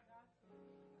sinner.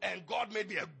 And God made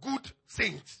me a good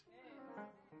saint.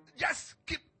 Just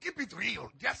keep it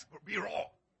real. Just be raw.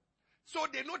 So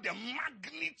they know the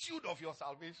magnitude of your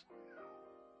salvation.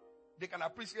 They can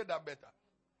appreciate that better.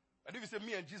 But if you say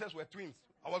me and Jesus were twins,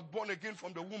 I was born again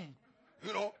from the womb.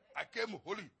 You know, I came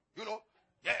holy. You know,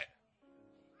 yeah.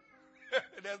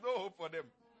 There's no hope for them.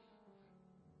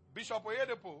 Bishop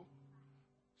Oyedepo's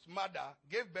mother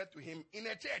gave birth to him in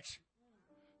a church.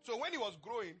 So when he was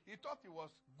growing, he thought he was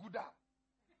gooder.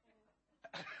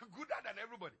 Gooder than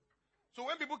everybody. So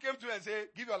when people came to him and say,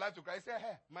 give your life to Christ, he said,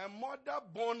 hey, my mother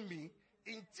born me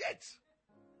in church.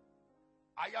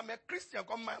 I am a Christian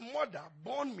because my mother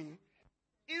born me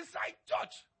inside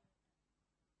church.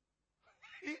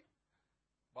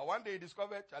 But one day he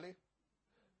discovered, Charlie,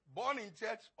 born in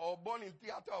church or born in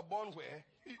theater or born where,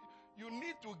 you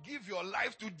need to give your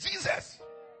life to Jesus.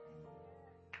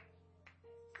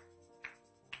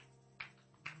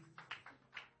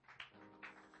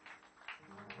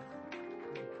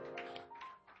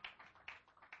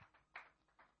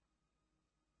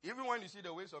 Even when you see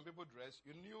the way some people dress,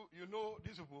 you know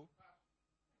these people.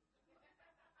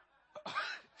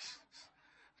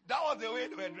 That was the way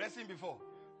they were dressing before.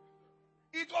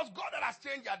 It was God that has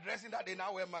changed their dressing that they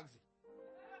now wear maxi.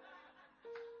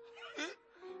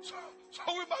 So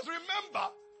we must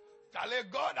remember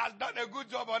that God has done a good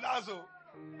job on us.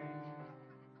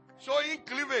 showing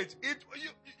cleavage.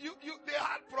 They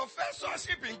had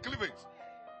professorship in cleavage.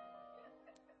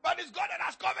 But it's God that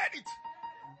has covered it.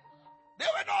 They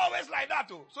were not always like that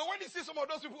too. So when you see some of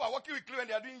those people who are working with cleavage and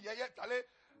they are doing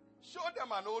show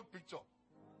them an old picture.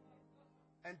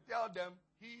 And tell them,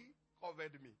 he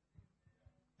covered me.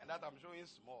 And that I'm showing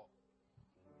small.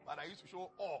 But I used to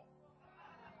show all.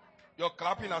 Your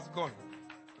clapping has gone.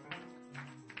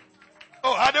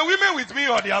 Oh, are the women with me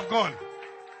or they have gone?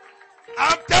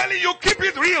 I'm telling you, keep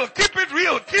it real. Keep it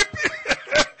real. Keep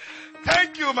it.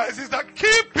 Thank you, my sister.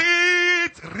 Keep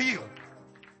it real.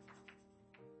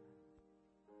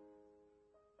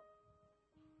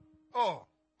 Oh,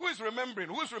 who is remembering?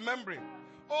 Who is remembering?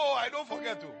 Oh, I don't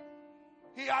forget to.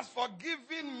 He has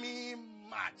forgiven me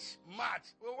much.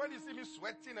 Well, when you see me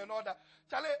sweating and all that,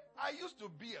 Charlie, I used to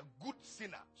be a good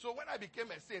sinner. So when I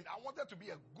became a saint, I wanted to be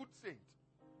a good saint.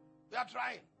 We are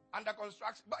trying under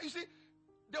construction. But you see,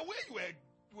 the way you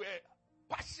were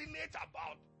passionate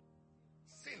about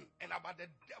sin and about the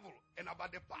devil and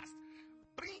about the past,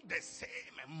 bring the same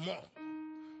and more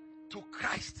to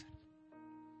Christ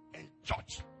and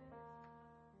church.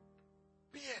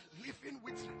 Be a living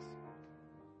witness.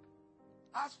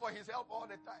 Ask for his help all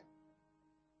the time.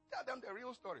 Tell them the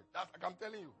real story. That's like I'm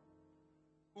telling you.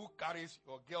 Who carries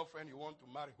your girlfriend you want to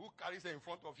marry? Who carries her in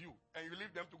front of you and you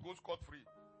leave them to go scot-free?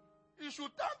 You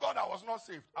should thank God I was not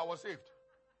saved. I was saved.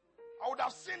 I would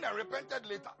have sinned and repented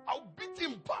later. I'll beat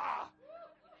him bar.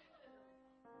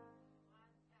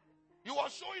 He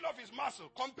was showing off his muscle.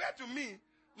 Compared to me,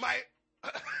 my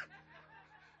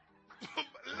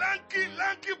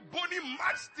lanky, bony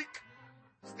matchstick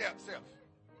self.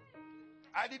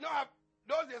 I did not have,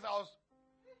 those days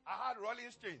I had rolling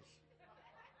chains.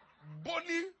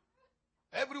 Bony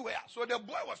everywhere. So the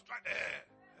boy was trying,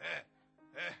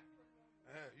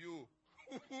 you,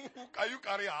 can you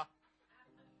carry her?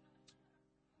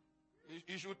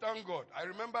 He should thank God. I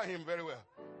remember him very well.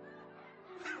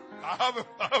 I haven't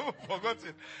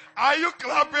forgotten. Are you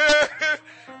clapping?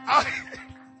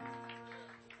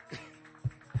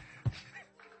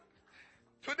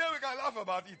 Today we can laugh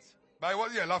about it. But it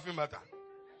wasn't a laughing matter.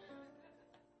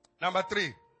 Number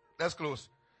 3. Let's close.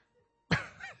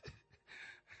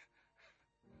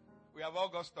 We have all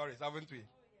got stories, haven't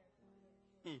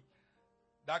we?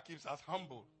 That keeps us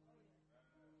humble.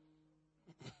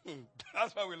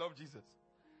 That's why we love Jesus.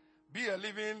 Be a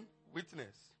living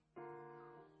witness.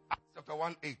 Acts chapter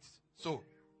 1:8. So,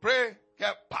 pray,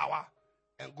 get power,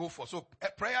 and go for. So,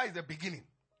 prayer is the beginning.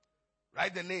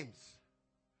 Write the names.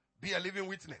 Be a living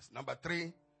witness. Number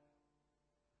 3,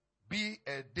 be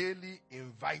a daily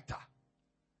inviter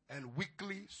and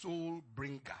weekly soul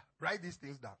bringer. Write these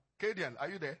things down. Kadian, are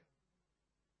you there?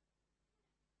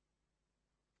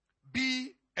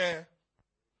 Be a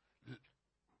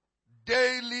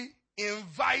daily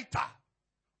inviter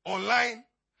online.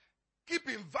 Keep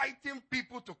inviting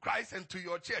people to Christ and to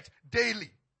your church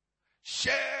daily.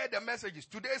 Share the messages.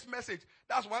 Today's message,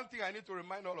 that's one thing I need to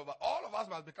remind all of us. All of us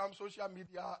must become social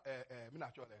media,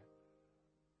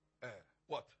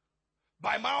 what?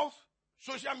 By mouth,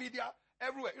 social media,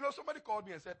 everywhere. You know, somebody called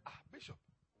me and said, Bishop,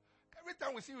 every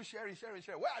time we see you sharing,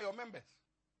 where are your members?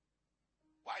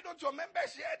 Why don't your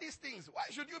members share these things? Why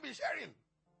should you be sharing?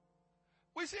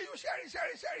 We see you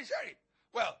sharing.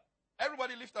 Well,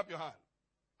 everybody lift up your hand.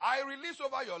 I release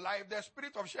over your life the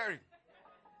spirit of sharing.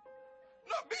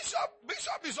 No,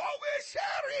 Bishop is always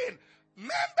sharing.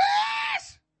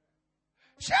 Members!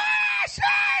 Share!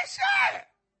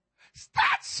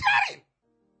 Start sharing.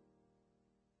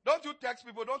 Don't you text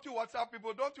people, don't you WhatsApp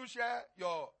people, don't you share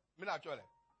your,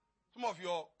 some of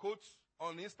your quotes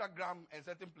on Instagram and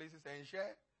certain places and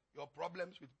share your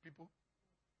problems with people,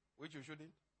 which you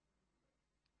shouldn't.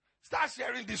 Start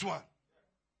sharing this one.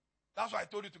 That's why I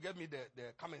told you to get me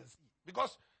the come and see.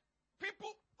 Because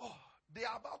people, they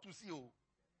are about to see,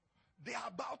 they are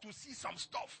about to see some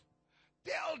stuff.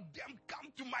 Tell them,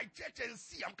 come to my church and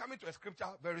see. I'm coming to a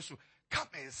scripture very soon. Come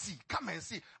and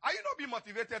see. Are you not being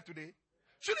motivated today?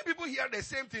 Shouldn't people hear the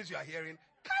same things you are hearing?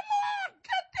 Come on,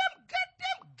 get them.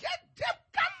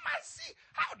 Come and see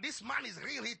how this man is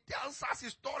real. He tells us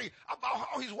his story about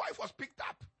how his wife was picked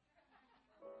up.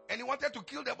 And he wanted to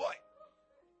kill the boy.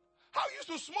 How he used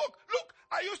to smoke. Look,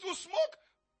 I used to smoke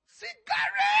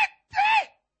cigarette.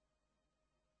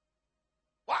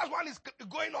 Whilst one is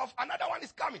going off, another one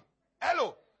is coming.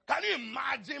 Hello. Can you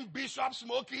imagine Bishop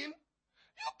smoking?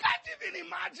 You can't even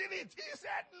imagine it. He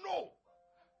said no.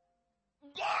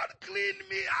 God cleaned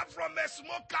me up from a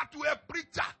smoker to a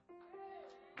preacher.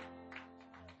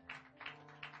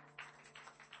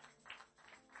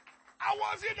 I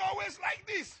wasn't always like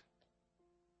this.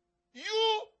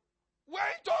 You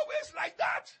weren't always like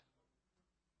that.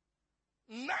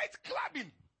 Night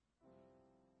clubbing.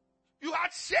 You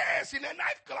had shares in a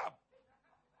nightclub.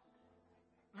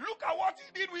 Look at what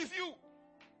he did with you.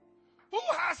 Who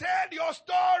has heard your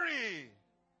story?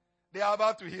 They are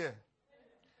about to hear.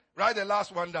 Write the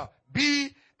last one down.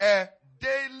 Be a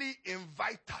daily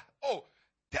inviter. Oh,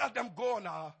 tell them go on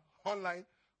our online,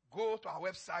 go to our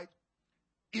website,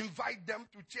 invite them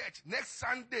to church. Next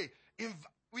Sunday,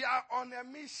 we are on a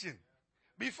mission.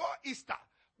 Before Easter,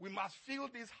 we must fill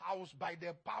this house by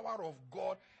the power of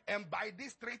God and by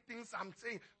these three things I'm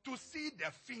saying, to see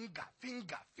the finger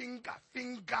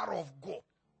of God.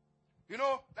 You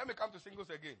know, let me come to singles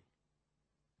again.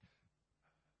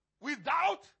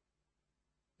 Without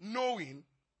knowing,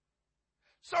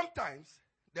 sometimes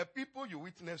the people you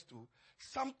witness to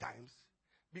sometimes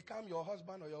become your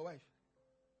husband or your wife.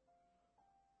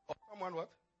 Or someone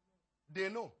what? They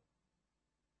know.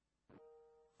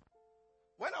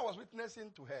 When I was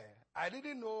witnessing to her, I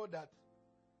didn't know that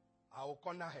I will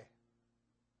corner her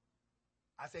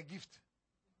as a gift.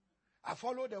 I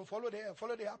followed her, followed her up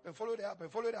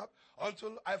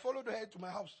until I followed her to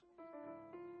my house.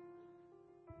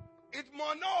 It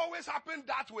might not always happen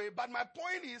that way, but my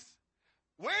point is,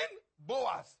 when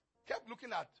Boaz kept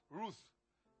looking at Ruth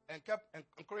and kept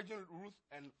encouraging Ruth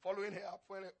and following her up,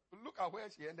 look at where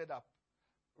she ended up.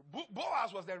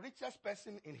 Boaz was the richest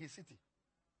person in his city.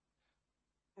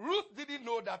 Ruth didn't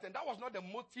know that, and that was not the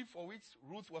motive for which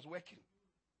Ruth was working.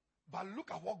 But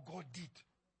look at what God did.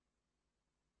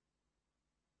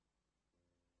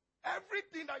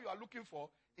 Everything that you are looking for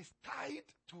is tied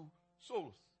to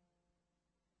souls.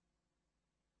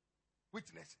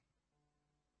 Witnessing.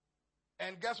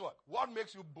 And guess what? What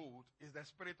makes you bold is the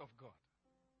Spirit of God.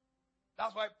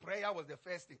 That's why prayer was the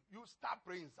first thing. You start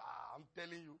praying, sir, I'm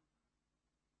telling you.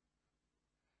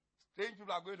 Strange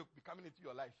people are going to be coming into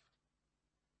your life.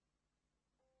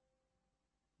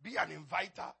 Be an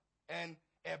inviter and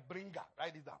a bringer.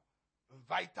 Write it down.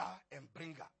 Inviter and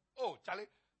bringer. Oh, Charlie.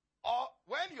 Or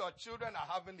when your children are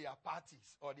having their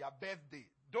parties or their birthday,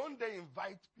 don't they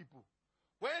invite people?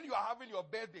 When you are having your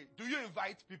birthday, do you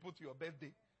invite people to your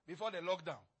birthday before the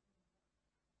lockdown?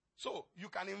 So you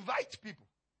can invite people.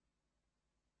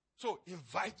 So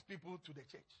invite people to the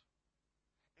church.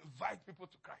 Invite people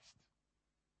to Christ.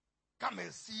 Come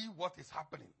and see what is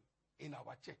happening in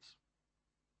our church.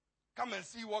 Come and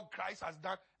see what Christ has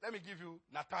done. Let me give you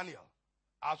Nathaniel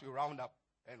as we round up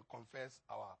and confess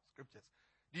our scriptures.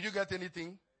 Did you get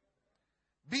anything?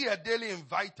 Be a daily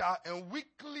inviter and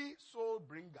weekly soul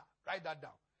bringer. Write that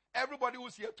down. Everybody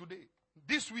who's here today,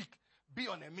 this week, be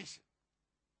on a mission.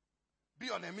 Be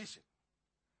on a mission.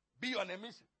 Be on a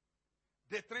mission.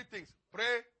 The three things.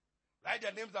 Pray. Write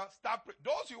their names down. Start praying.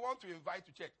 Those you want to invite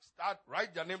to church,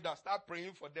 write their name down. Start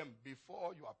praying for them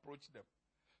before you approach them.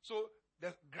 So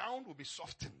the ground will be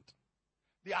softened.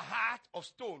 Their heart of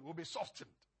stone will be softened.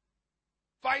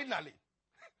 Finally,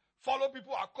 follow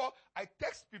people I call. I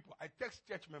text people. I text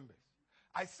church members.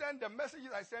 I send the messages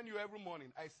I send you every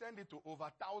morning. I send it to over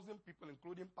 1,000 people,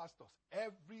 including pastors,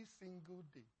 every single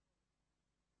day.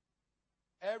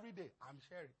 Every day, I'm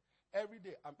sharing. Every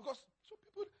day. Because some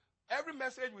people, every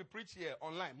message we preach here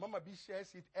online, Mama B shares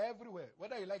it everywhere.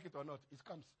 Whether you like it or not, it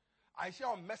comes. I share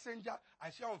on Messenger. I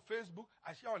share on Facebook.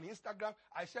 I share on Instagram.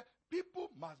 I share. People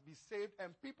must be saved,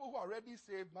 and people who are already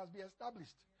saved must be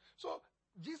established. So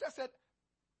Jesus said,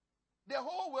 the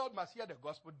whole world must hear the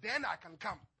gospel, then I can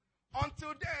come. Until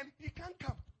then, he can't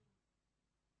come.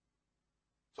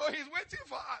 So he's waiting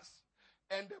for us.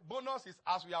 And the bonus is,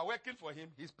 as we are working for him,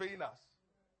 he's paying us.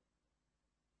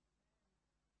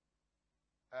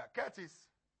 Curtis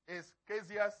is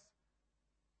Kezia's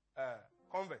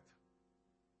convert.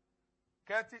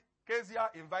 Kezia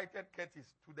invited Curtis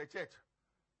to the church.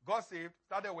 Got saved,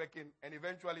 started working, and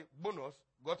eventually, bonus,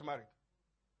 got married.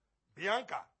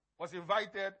 Bianca was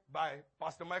invited by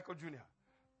Pastor Michael Jr.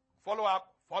 Follow up.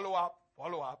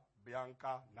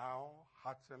 Bianca now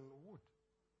Hudson Wood.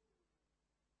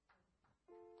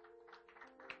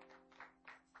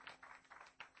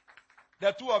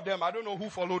 The two of them, I don't know who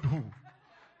followed who.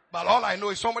 But all I know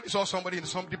is somebody saw somebody in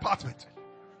some department.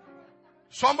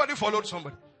 Somebody followed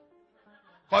somebody.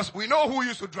 Because we know who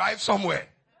used to drive somewhere.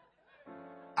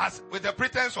 As with the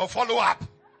pretense of follow up.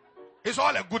 It's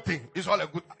all a good thing. It's all a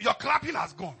good. Your clapping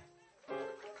has gone.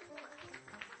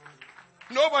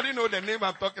 Nobody knows the name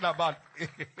I'm talking about.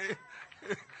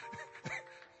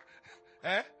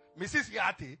 Mrs.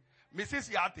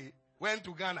 Yati went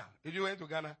to Ghana. Did you went to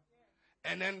Ghana?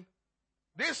 And then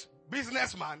this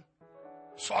businessman,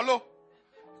 Solo,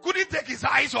 couldn't take his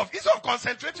eyes off. He's not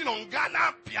concentrating on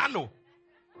Ghana piano.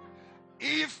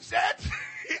 He said,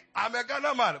 I'm a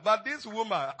Ghana man, but this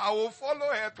woman, I will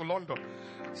follow her to London.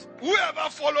 Whoever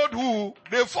followed who,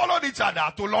 they followed each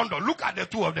other to London. Look at the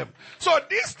two of them. So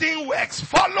this thing works.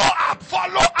 Follow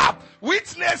up,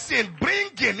 witnessing,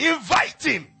 bringing,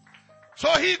 inviting.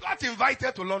 So he got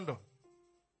invited to London.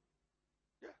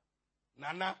 Yeah.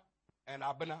 Nana and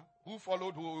Abena, who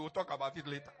followed who, we will talk about it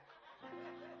later.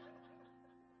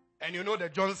 And you know the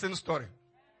Johnson story.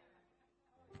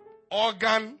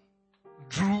 Organ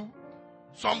drew.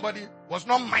 Somebody was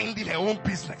not minding her own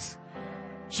business.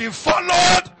 She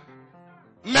followed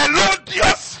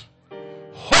melodious,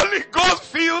 Holy Ghost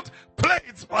filled. Play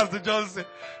it, Pastor Johnson.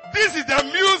 This is the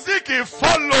music he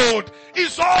followed.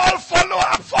 It's all follow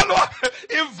up,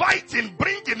 inviting,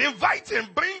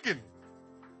 bringing.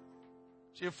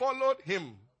 She followed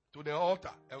him to the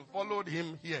altar and followed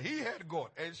him here. He heard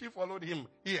God and she followed him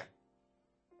here.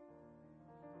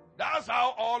 That's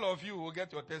how all of you will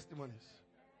get your testimonies.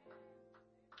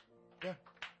 Yeah.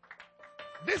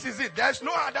 This is it. There's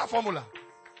no other formula.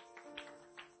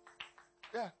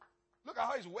 Yeah. Look at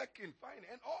how it's working. Fine.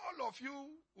 And all of you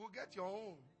will get your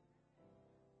own.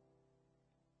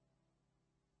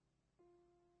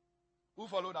 Who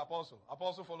followed Apostle?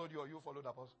 Apostle followed you or you followed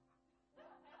Apostle?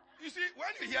 You see, when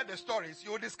you hear the stories,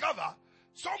 you will discover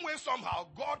some way, somehow,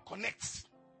 God connects.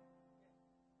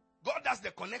 God does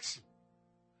the connection.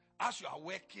 As you are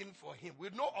working for him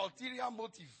with no ulterior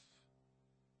motive.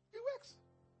 It works.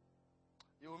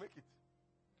 You will make it.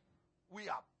 We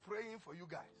are praying for you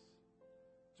guys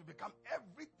to become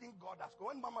everything God has.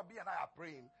 When Mama B and I are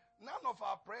praying, none of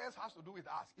our prayers has to do with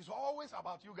us. It's always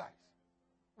about you guys.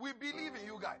 We believe in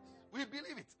you guys. We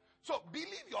believe it. So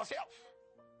believe yourself.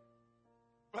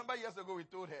 Remember years ago we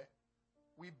told her,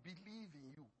 we believe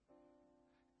in you.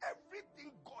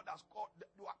 Everything God has called,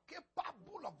 you are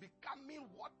capable of becoming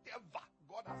whatever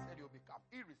God has said you'll become,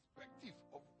 irrespective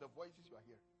of the voices you are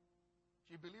hearing.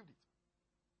 She believed it.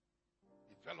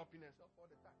 Developing herself all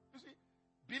the time. You see,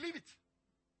 believe it.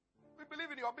 We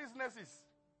believe in your businesses.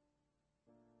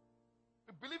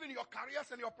 We believe in your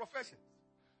careers and your professions.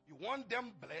 You want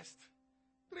them blessed.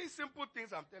 3 simple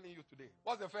things I'm telling you today.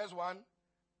 What's the first one?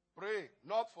 Pray,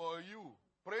 not for you.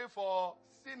 Pray for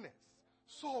sinners,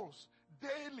 souls,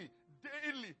 daily.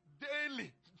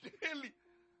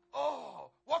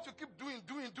 Oh, what you keep doing,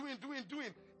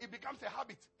 it becomes a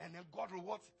habit, and then God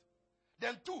rewards it.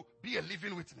 Then 2, be a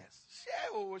living witness.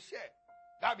 Share.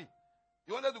 Gabby,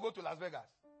 you wanted to go to Las Vegas.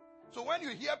 So when you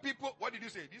hear people, what did you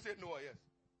say? Did you say no or yes?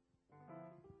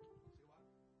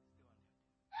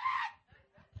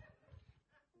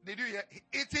 Did you hear?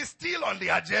 It is still on the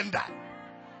agenda.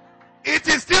 It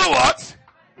is still what?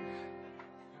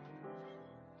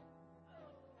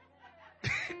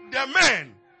 The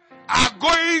men are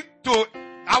going to,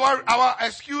 our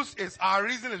excuse is, our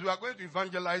reason is we are going to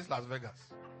evangelize Las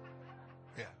Vegas.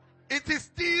 Yeah. It is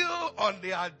still on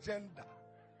the agenda.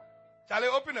 Shall I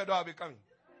open the door? I'll be coming.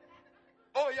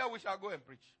 Oh yeah, we shall go and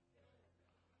preach.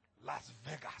 Las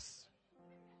Vegas.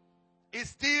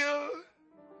 It's still,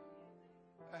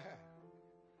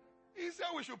 he said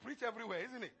we should preach everywhere,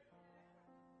 isn't it?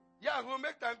 Yeah, we'll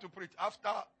make time to preach after,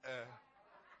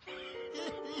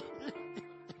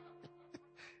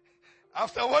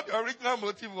 after what the original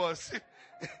motive was.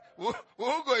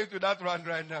 we'll go into that round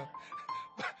right now.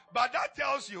 But that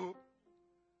tells you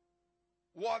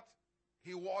what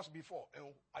he was before and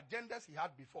agendas he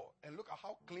had before. And look at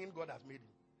how clean God has made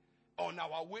him. On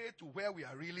our way to where we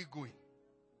are really going.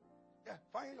 Yeah,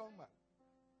 fine young man.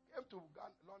 Came to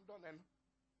London and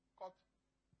caught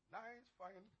nice,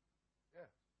 fine, yeah,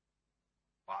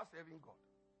 fast serving God.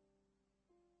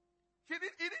 He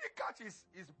didn't catch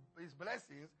his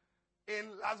blessings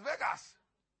in Las Vegas.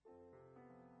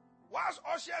 Whilst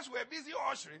ushers were busy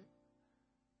ushering,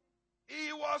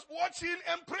 he was watching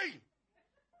and praying.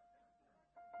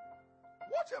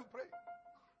 Watch and pray.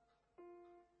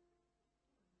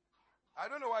 I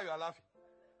don't know why you are laughing.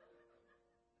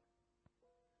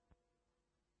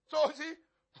 So see,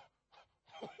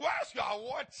 whilst you are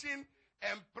watching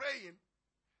and praying,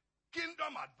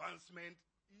 kingdom advancement,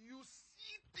 you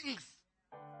see things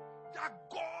that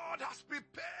God has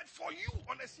prepared for you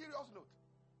on a serious note.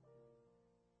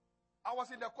 I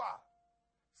was in the choir,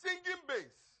 singing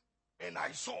bass, and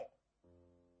I saw.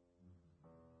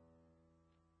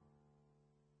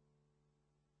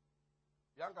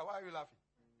 Bianca, why are you laughing?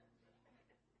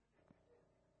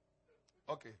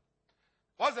 Okay.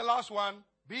 What's the last one?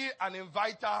 Be an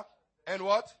inviter and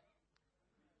what?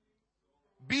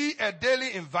 Be a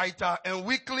daily inviter and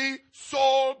weekly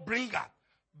soul bringer.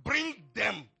 Bring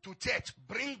them to church.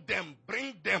 Bring them.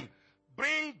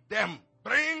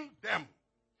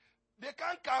 They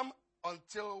can't come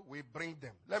until we bring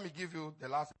them. Let me give you the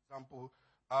last example.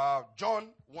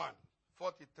 John 1,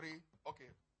 43. Okay,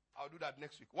 I'll do that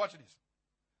next week. Watch this.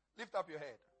 Lift up your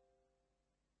head.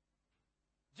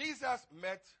 Jesus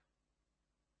met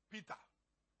Peter.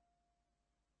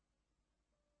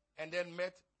 And then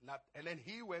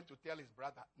he went to tell his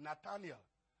brother, Nathanael,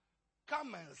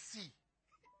 come and see.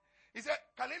 He said,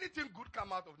 can anything good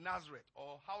come out of Nazareth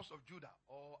or house of Judah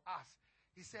or us?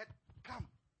 He said, come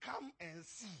and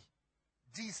see.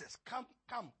 Jesus, come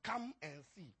and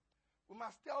see. We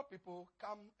must tell people,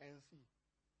 come and see.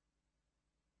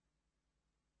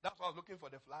 That's why I was looking for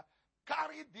the flag.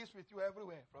 Carry this with you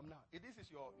everywhere from now. This is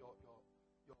your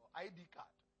ID card.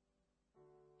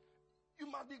 You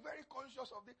must be very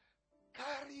conscious of this.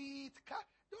 Carry it.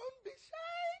 Don't be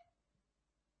shy.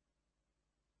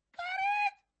 Carry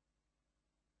it.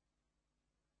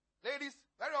 Ladies,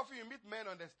 very often you meet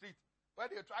men on the street where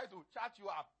they try to chat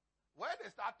you up. When they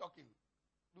start talking,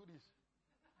 do this.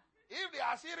 If they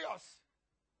are serious,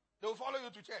 they will follow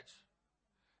you to church.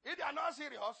 If they are not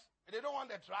serious, they don't want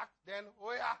the track, then,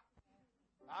 oh yeah,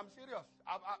 I'm serious.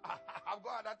 I've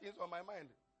got other things on my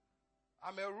mind.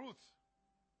 I'm a Ruth.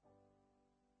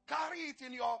 Carry it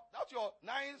in that's your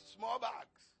 9 small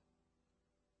bags.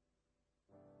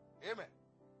 Amen.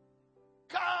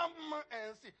 Come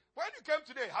and see. When you came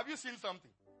today, have you seen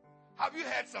something? Have you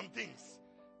heard some things?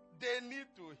 They need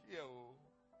to hear.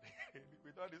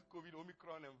 With all this COVID,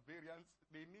 Omicron and variants,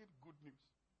 they need good news.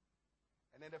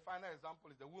 And then the final example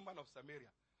is the woman of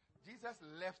Samaria. Jesus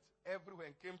left everywhere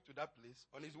and came to that place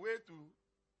on his way to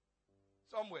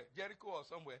somewhere, Jericho or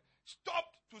somewhere,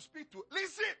 stopped to speak to,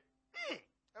 listen.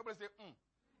 Everybody say,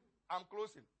 I'm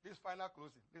closing. This final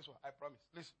closing. This one, I promise.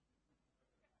 Listen.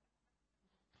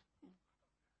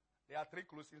 There are 3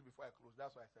 closings before I close.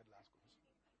 That's why I said last closing.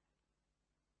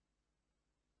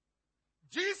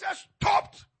 Jesus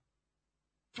stopped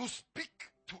to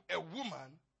speak to a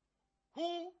woman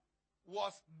who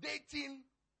was dating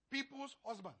people's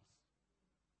husbands.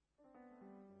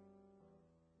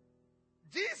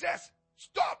 Jesus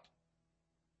stopped.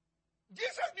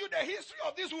 Jesus knew the history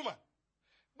of this woman.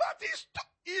 But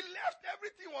he left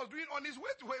everything he was doing on his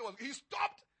way to where he was. He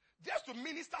stopped just to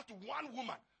minister to one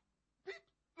woman.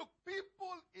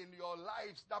 People in your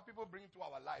lives that people bring to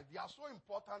our lives, they are so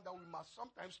important that we must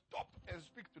sometimes stop and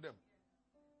speak to them.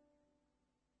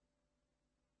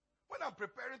 When I'm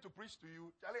preparing to preach to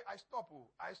you, Charlie, I stop. Come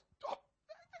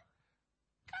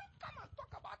and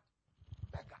talk about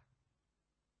beggar.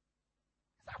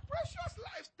 It's a precious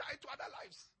life tied to other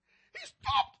lives. He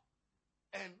stopped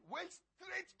and went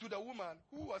straight to the woman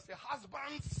who was a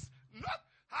husband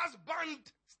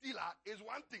stealer is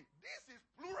one thing. This is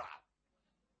plural.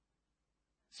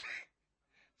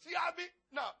 See,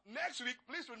 now, next week,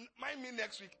 please remind me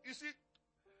next week. You see,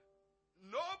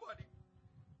 nobody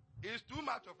is too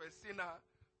much of a sinner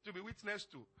to be witness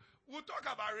to. We'll talk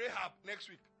about Rahab next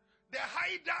week. The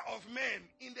hider of men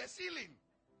in the ceiling.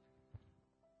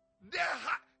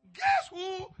 Guess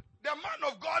who the man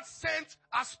of God sent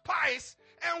as spies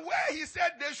and where he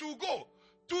said they should go?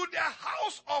 To the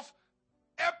house of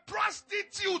a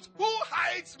prostitute who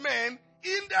hides men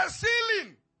in the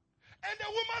ceiling. And the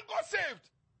woman got saved.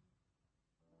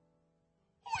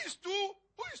 Who is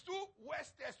too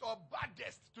worstest or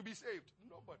baddest to be saved?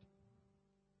 Nobody.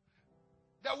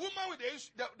 The woman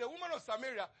the woman of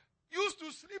Samaria used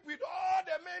to sleep with all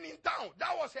the men in town.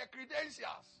 That was her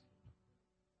credentials.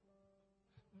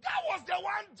 That was the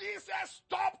one Jesus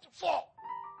stopped for.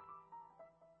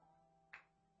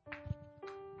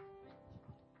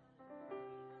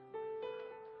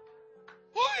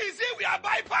 Who is it we are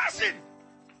bypassing?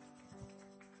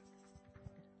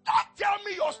 Don't tell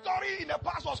me your story in the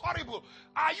past was horrible.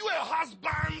 Are you a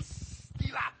husband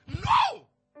stealer? No.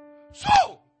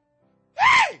 So,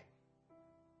 hey!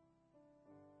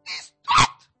 He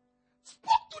stopped,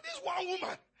 spoke to this one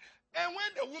woman. And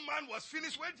when the woman was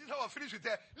finished, when Jesus was finished with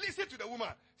her, listen to the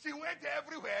woman. She went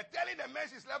everywhere telling the men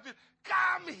she slept with,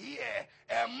 come here,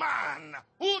 a man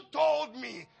who told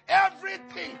me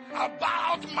everything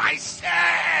about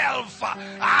myself.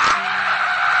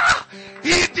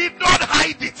 He did not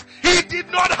hide it. He did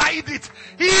not hide it.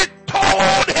 He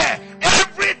told her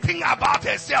everything about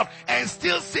herself and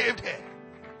still saved her.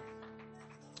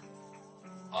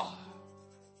 Oh.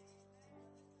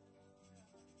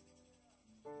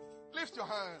 Lift your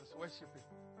hands, worship Him.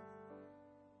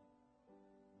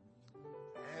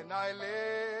 And I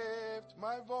lift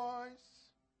my voice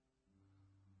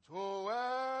to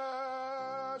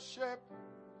worship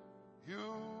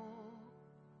you,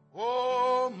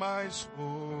 oh my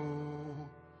soul,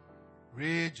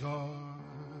 rejoice.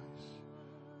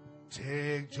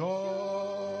 Take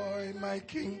joy, my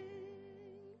King,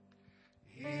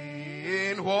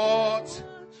 in what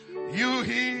you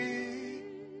hear.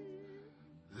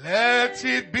 Let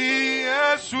it be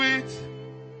a sweet,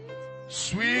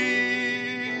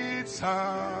 sweet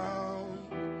sound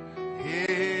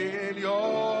in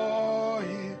your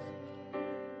ear.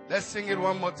 Let's sing it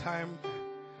one more time.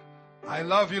 I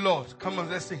love you, Lord. Come on,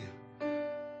 let's sing it.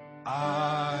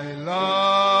 I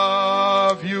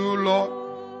love you,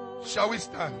 Lord. Shall we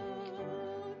stand?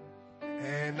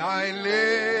 And I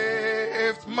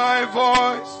lift my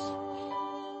voice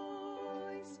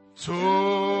to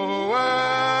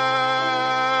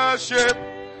worship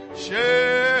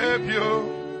you,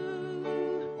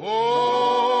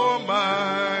 oh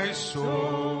my soul.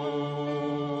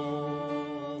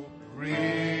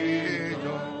 Rejoice.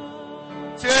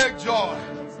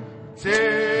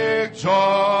 Take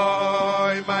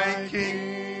joy, my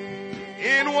King,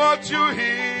 in what you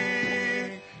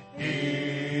hear,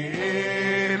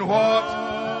 in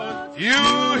what you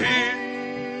hear.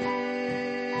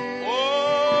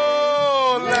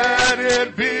 Oh, let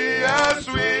it be a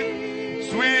sweet,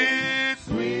 sweet,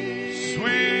 sweet,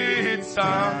 sweet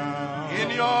sound in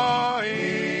your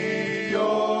ear.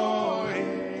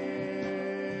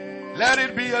 Let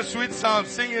it be a sweet sound.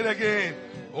 Sing it again.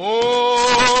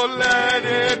 Oh, let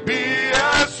it be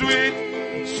a sweet,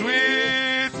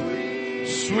 sweet,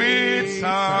 sweet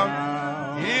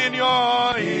sound in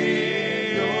your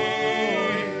ear.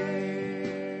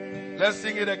 Let's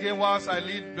sing it again once I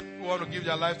lead. You want to give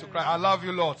your life to Christ. I love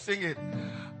you, Lord. Sing it.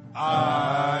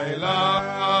 I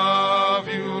love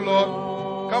you,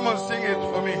 Lord. Come on, sing it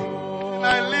for me. And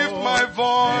I lift my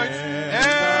voice.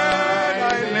 And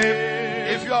I lift.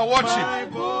 If you are watching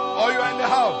or you are in the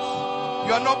house,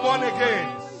 you are not born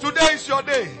again. Today is your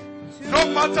day. No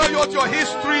matter what your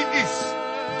history is,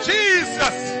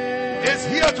 Jesus is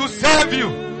here to save you.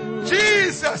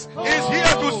 Jesus is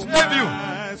here to save you.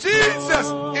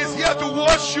 Jesus is here to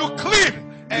wash you clean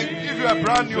and give you a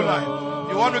brand new life.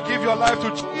 You want to give your life to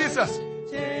Jesus?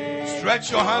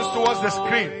 Stretch your hands towards the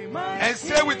screen and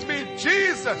say with me,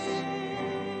 Jesus,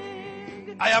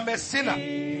 I am a sinner.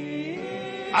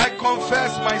 I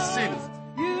confess my sins.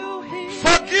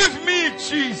 Forgive me,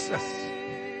 Jesus.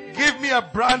 Give me a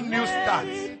brand new start.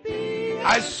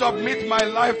 I submit my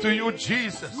life to you,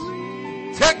 Jesus.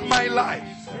 Take my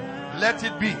life. Let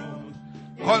it be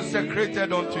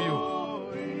consecrated unto you.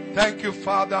 Thank you,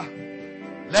 Father.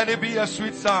 Let it be a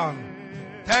sweet sound.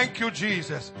 Thank you,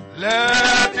 Jesus.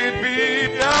 Let it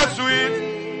be a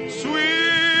sweet,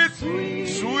 sweet,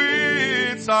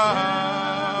 sweet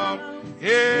sound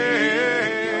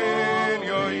in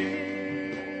your ear.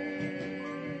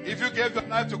 If you gave your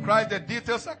life to Christ, the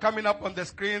details are coming up on the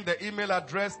screen. The email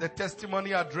address, the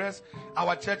testimony address,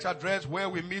 our church address where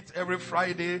we meet every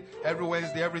Friday, every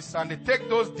Wednesday, every Sunday. Take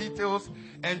those details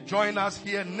and join us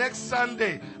here next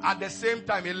Sunday at the same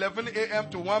time, 11 a.m.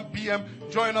 to 1 p.m.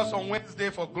 Join us on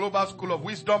Wednesday for Global School of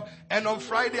Wisdom, and on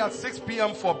Friday at 6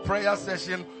 p.m. for prayer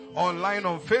session online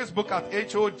on Facebook at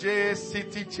HOJ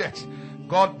City Church.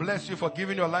 God bless you for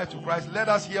giving your life to Christ. Let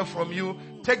us hear from you.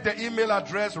 Take the email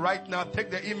address right now. Take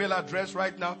the email address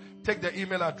right now. Take the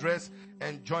email address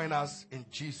and join us in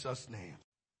Jesus' name.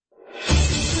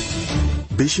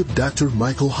 Bishop Dr.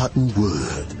 Michael Hutton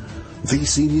Wood, the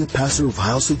senior pastor of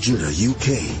House of Judah,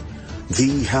 UK,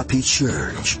 The Happy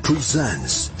Church,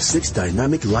 presents 6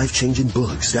 dynamic, life-changing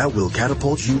books that will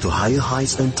catapult you to higher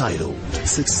heights, entitled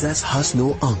Success Has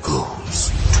No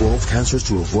Uncles, 12 Cancers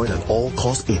to Avoid at All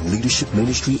Costs in Leadership,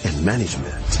 Ministry, and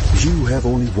Management. You have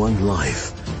only one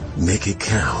life. Make it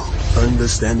count.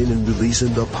 Understanding and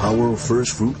releasing the power of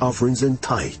first fruit offerings and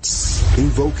tithes.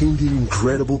 Invoking the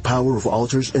incredible power of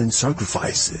altars and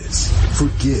sacrifices.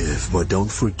 Forgive, but don't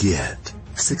forget.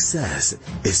 Success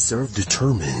is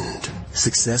self-determined.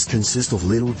 Success consists of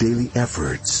little daily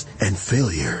efforts, and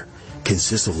failure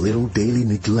consists of little daily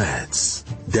neglects.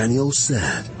 Daniel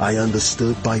said, I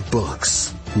understood by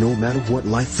books. No matter what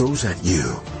life throws at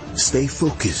you, stay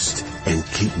focused and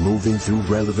keep moving through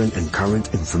relevant and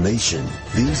current information.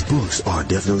 These books are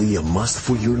definitely a must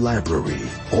for your library.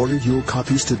 Order your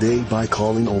copies today by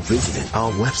calling or visiting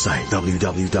our website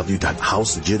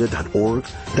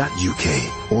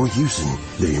www.housejudah.org.uk or using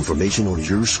the information on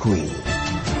your screen.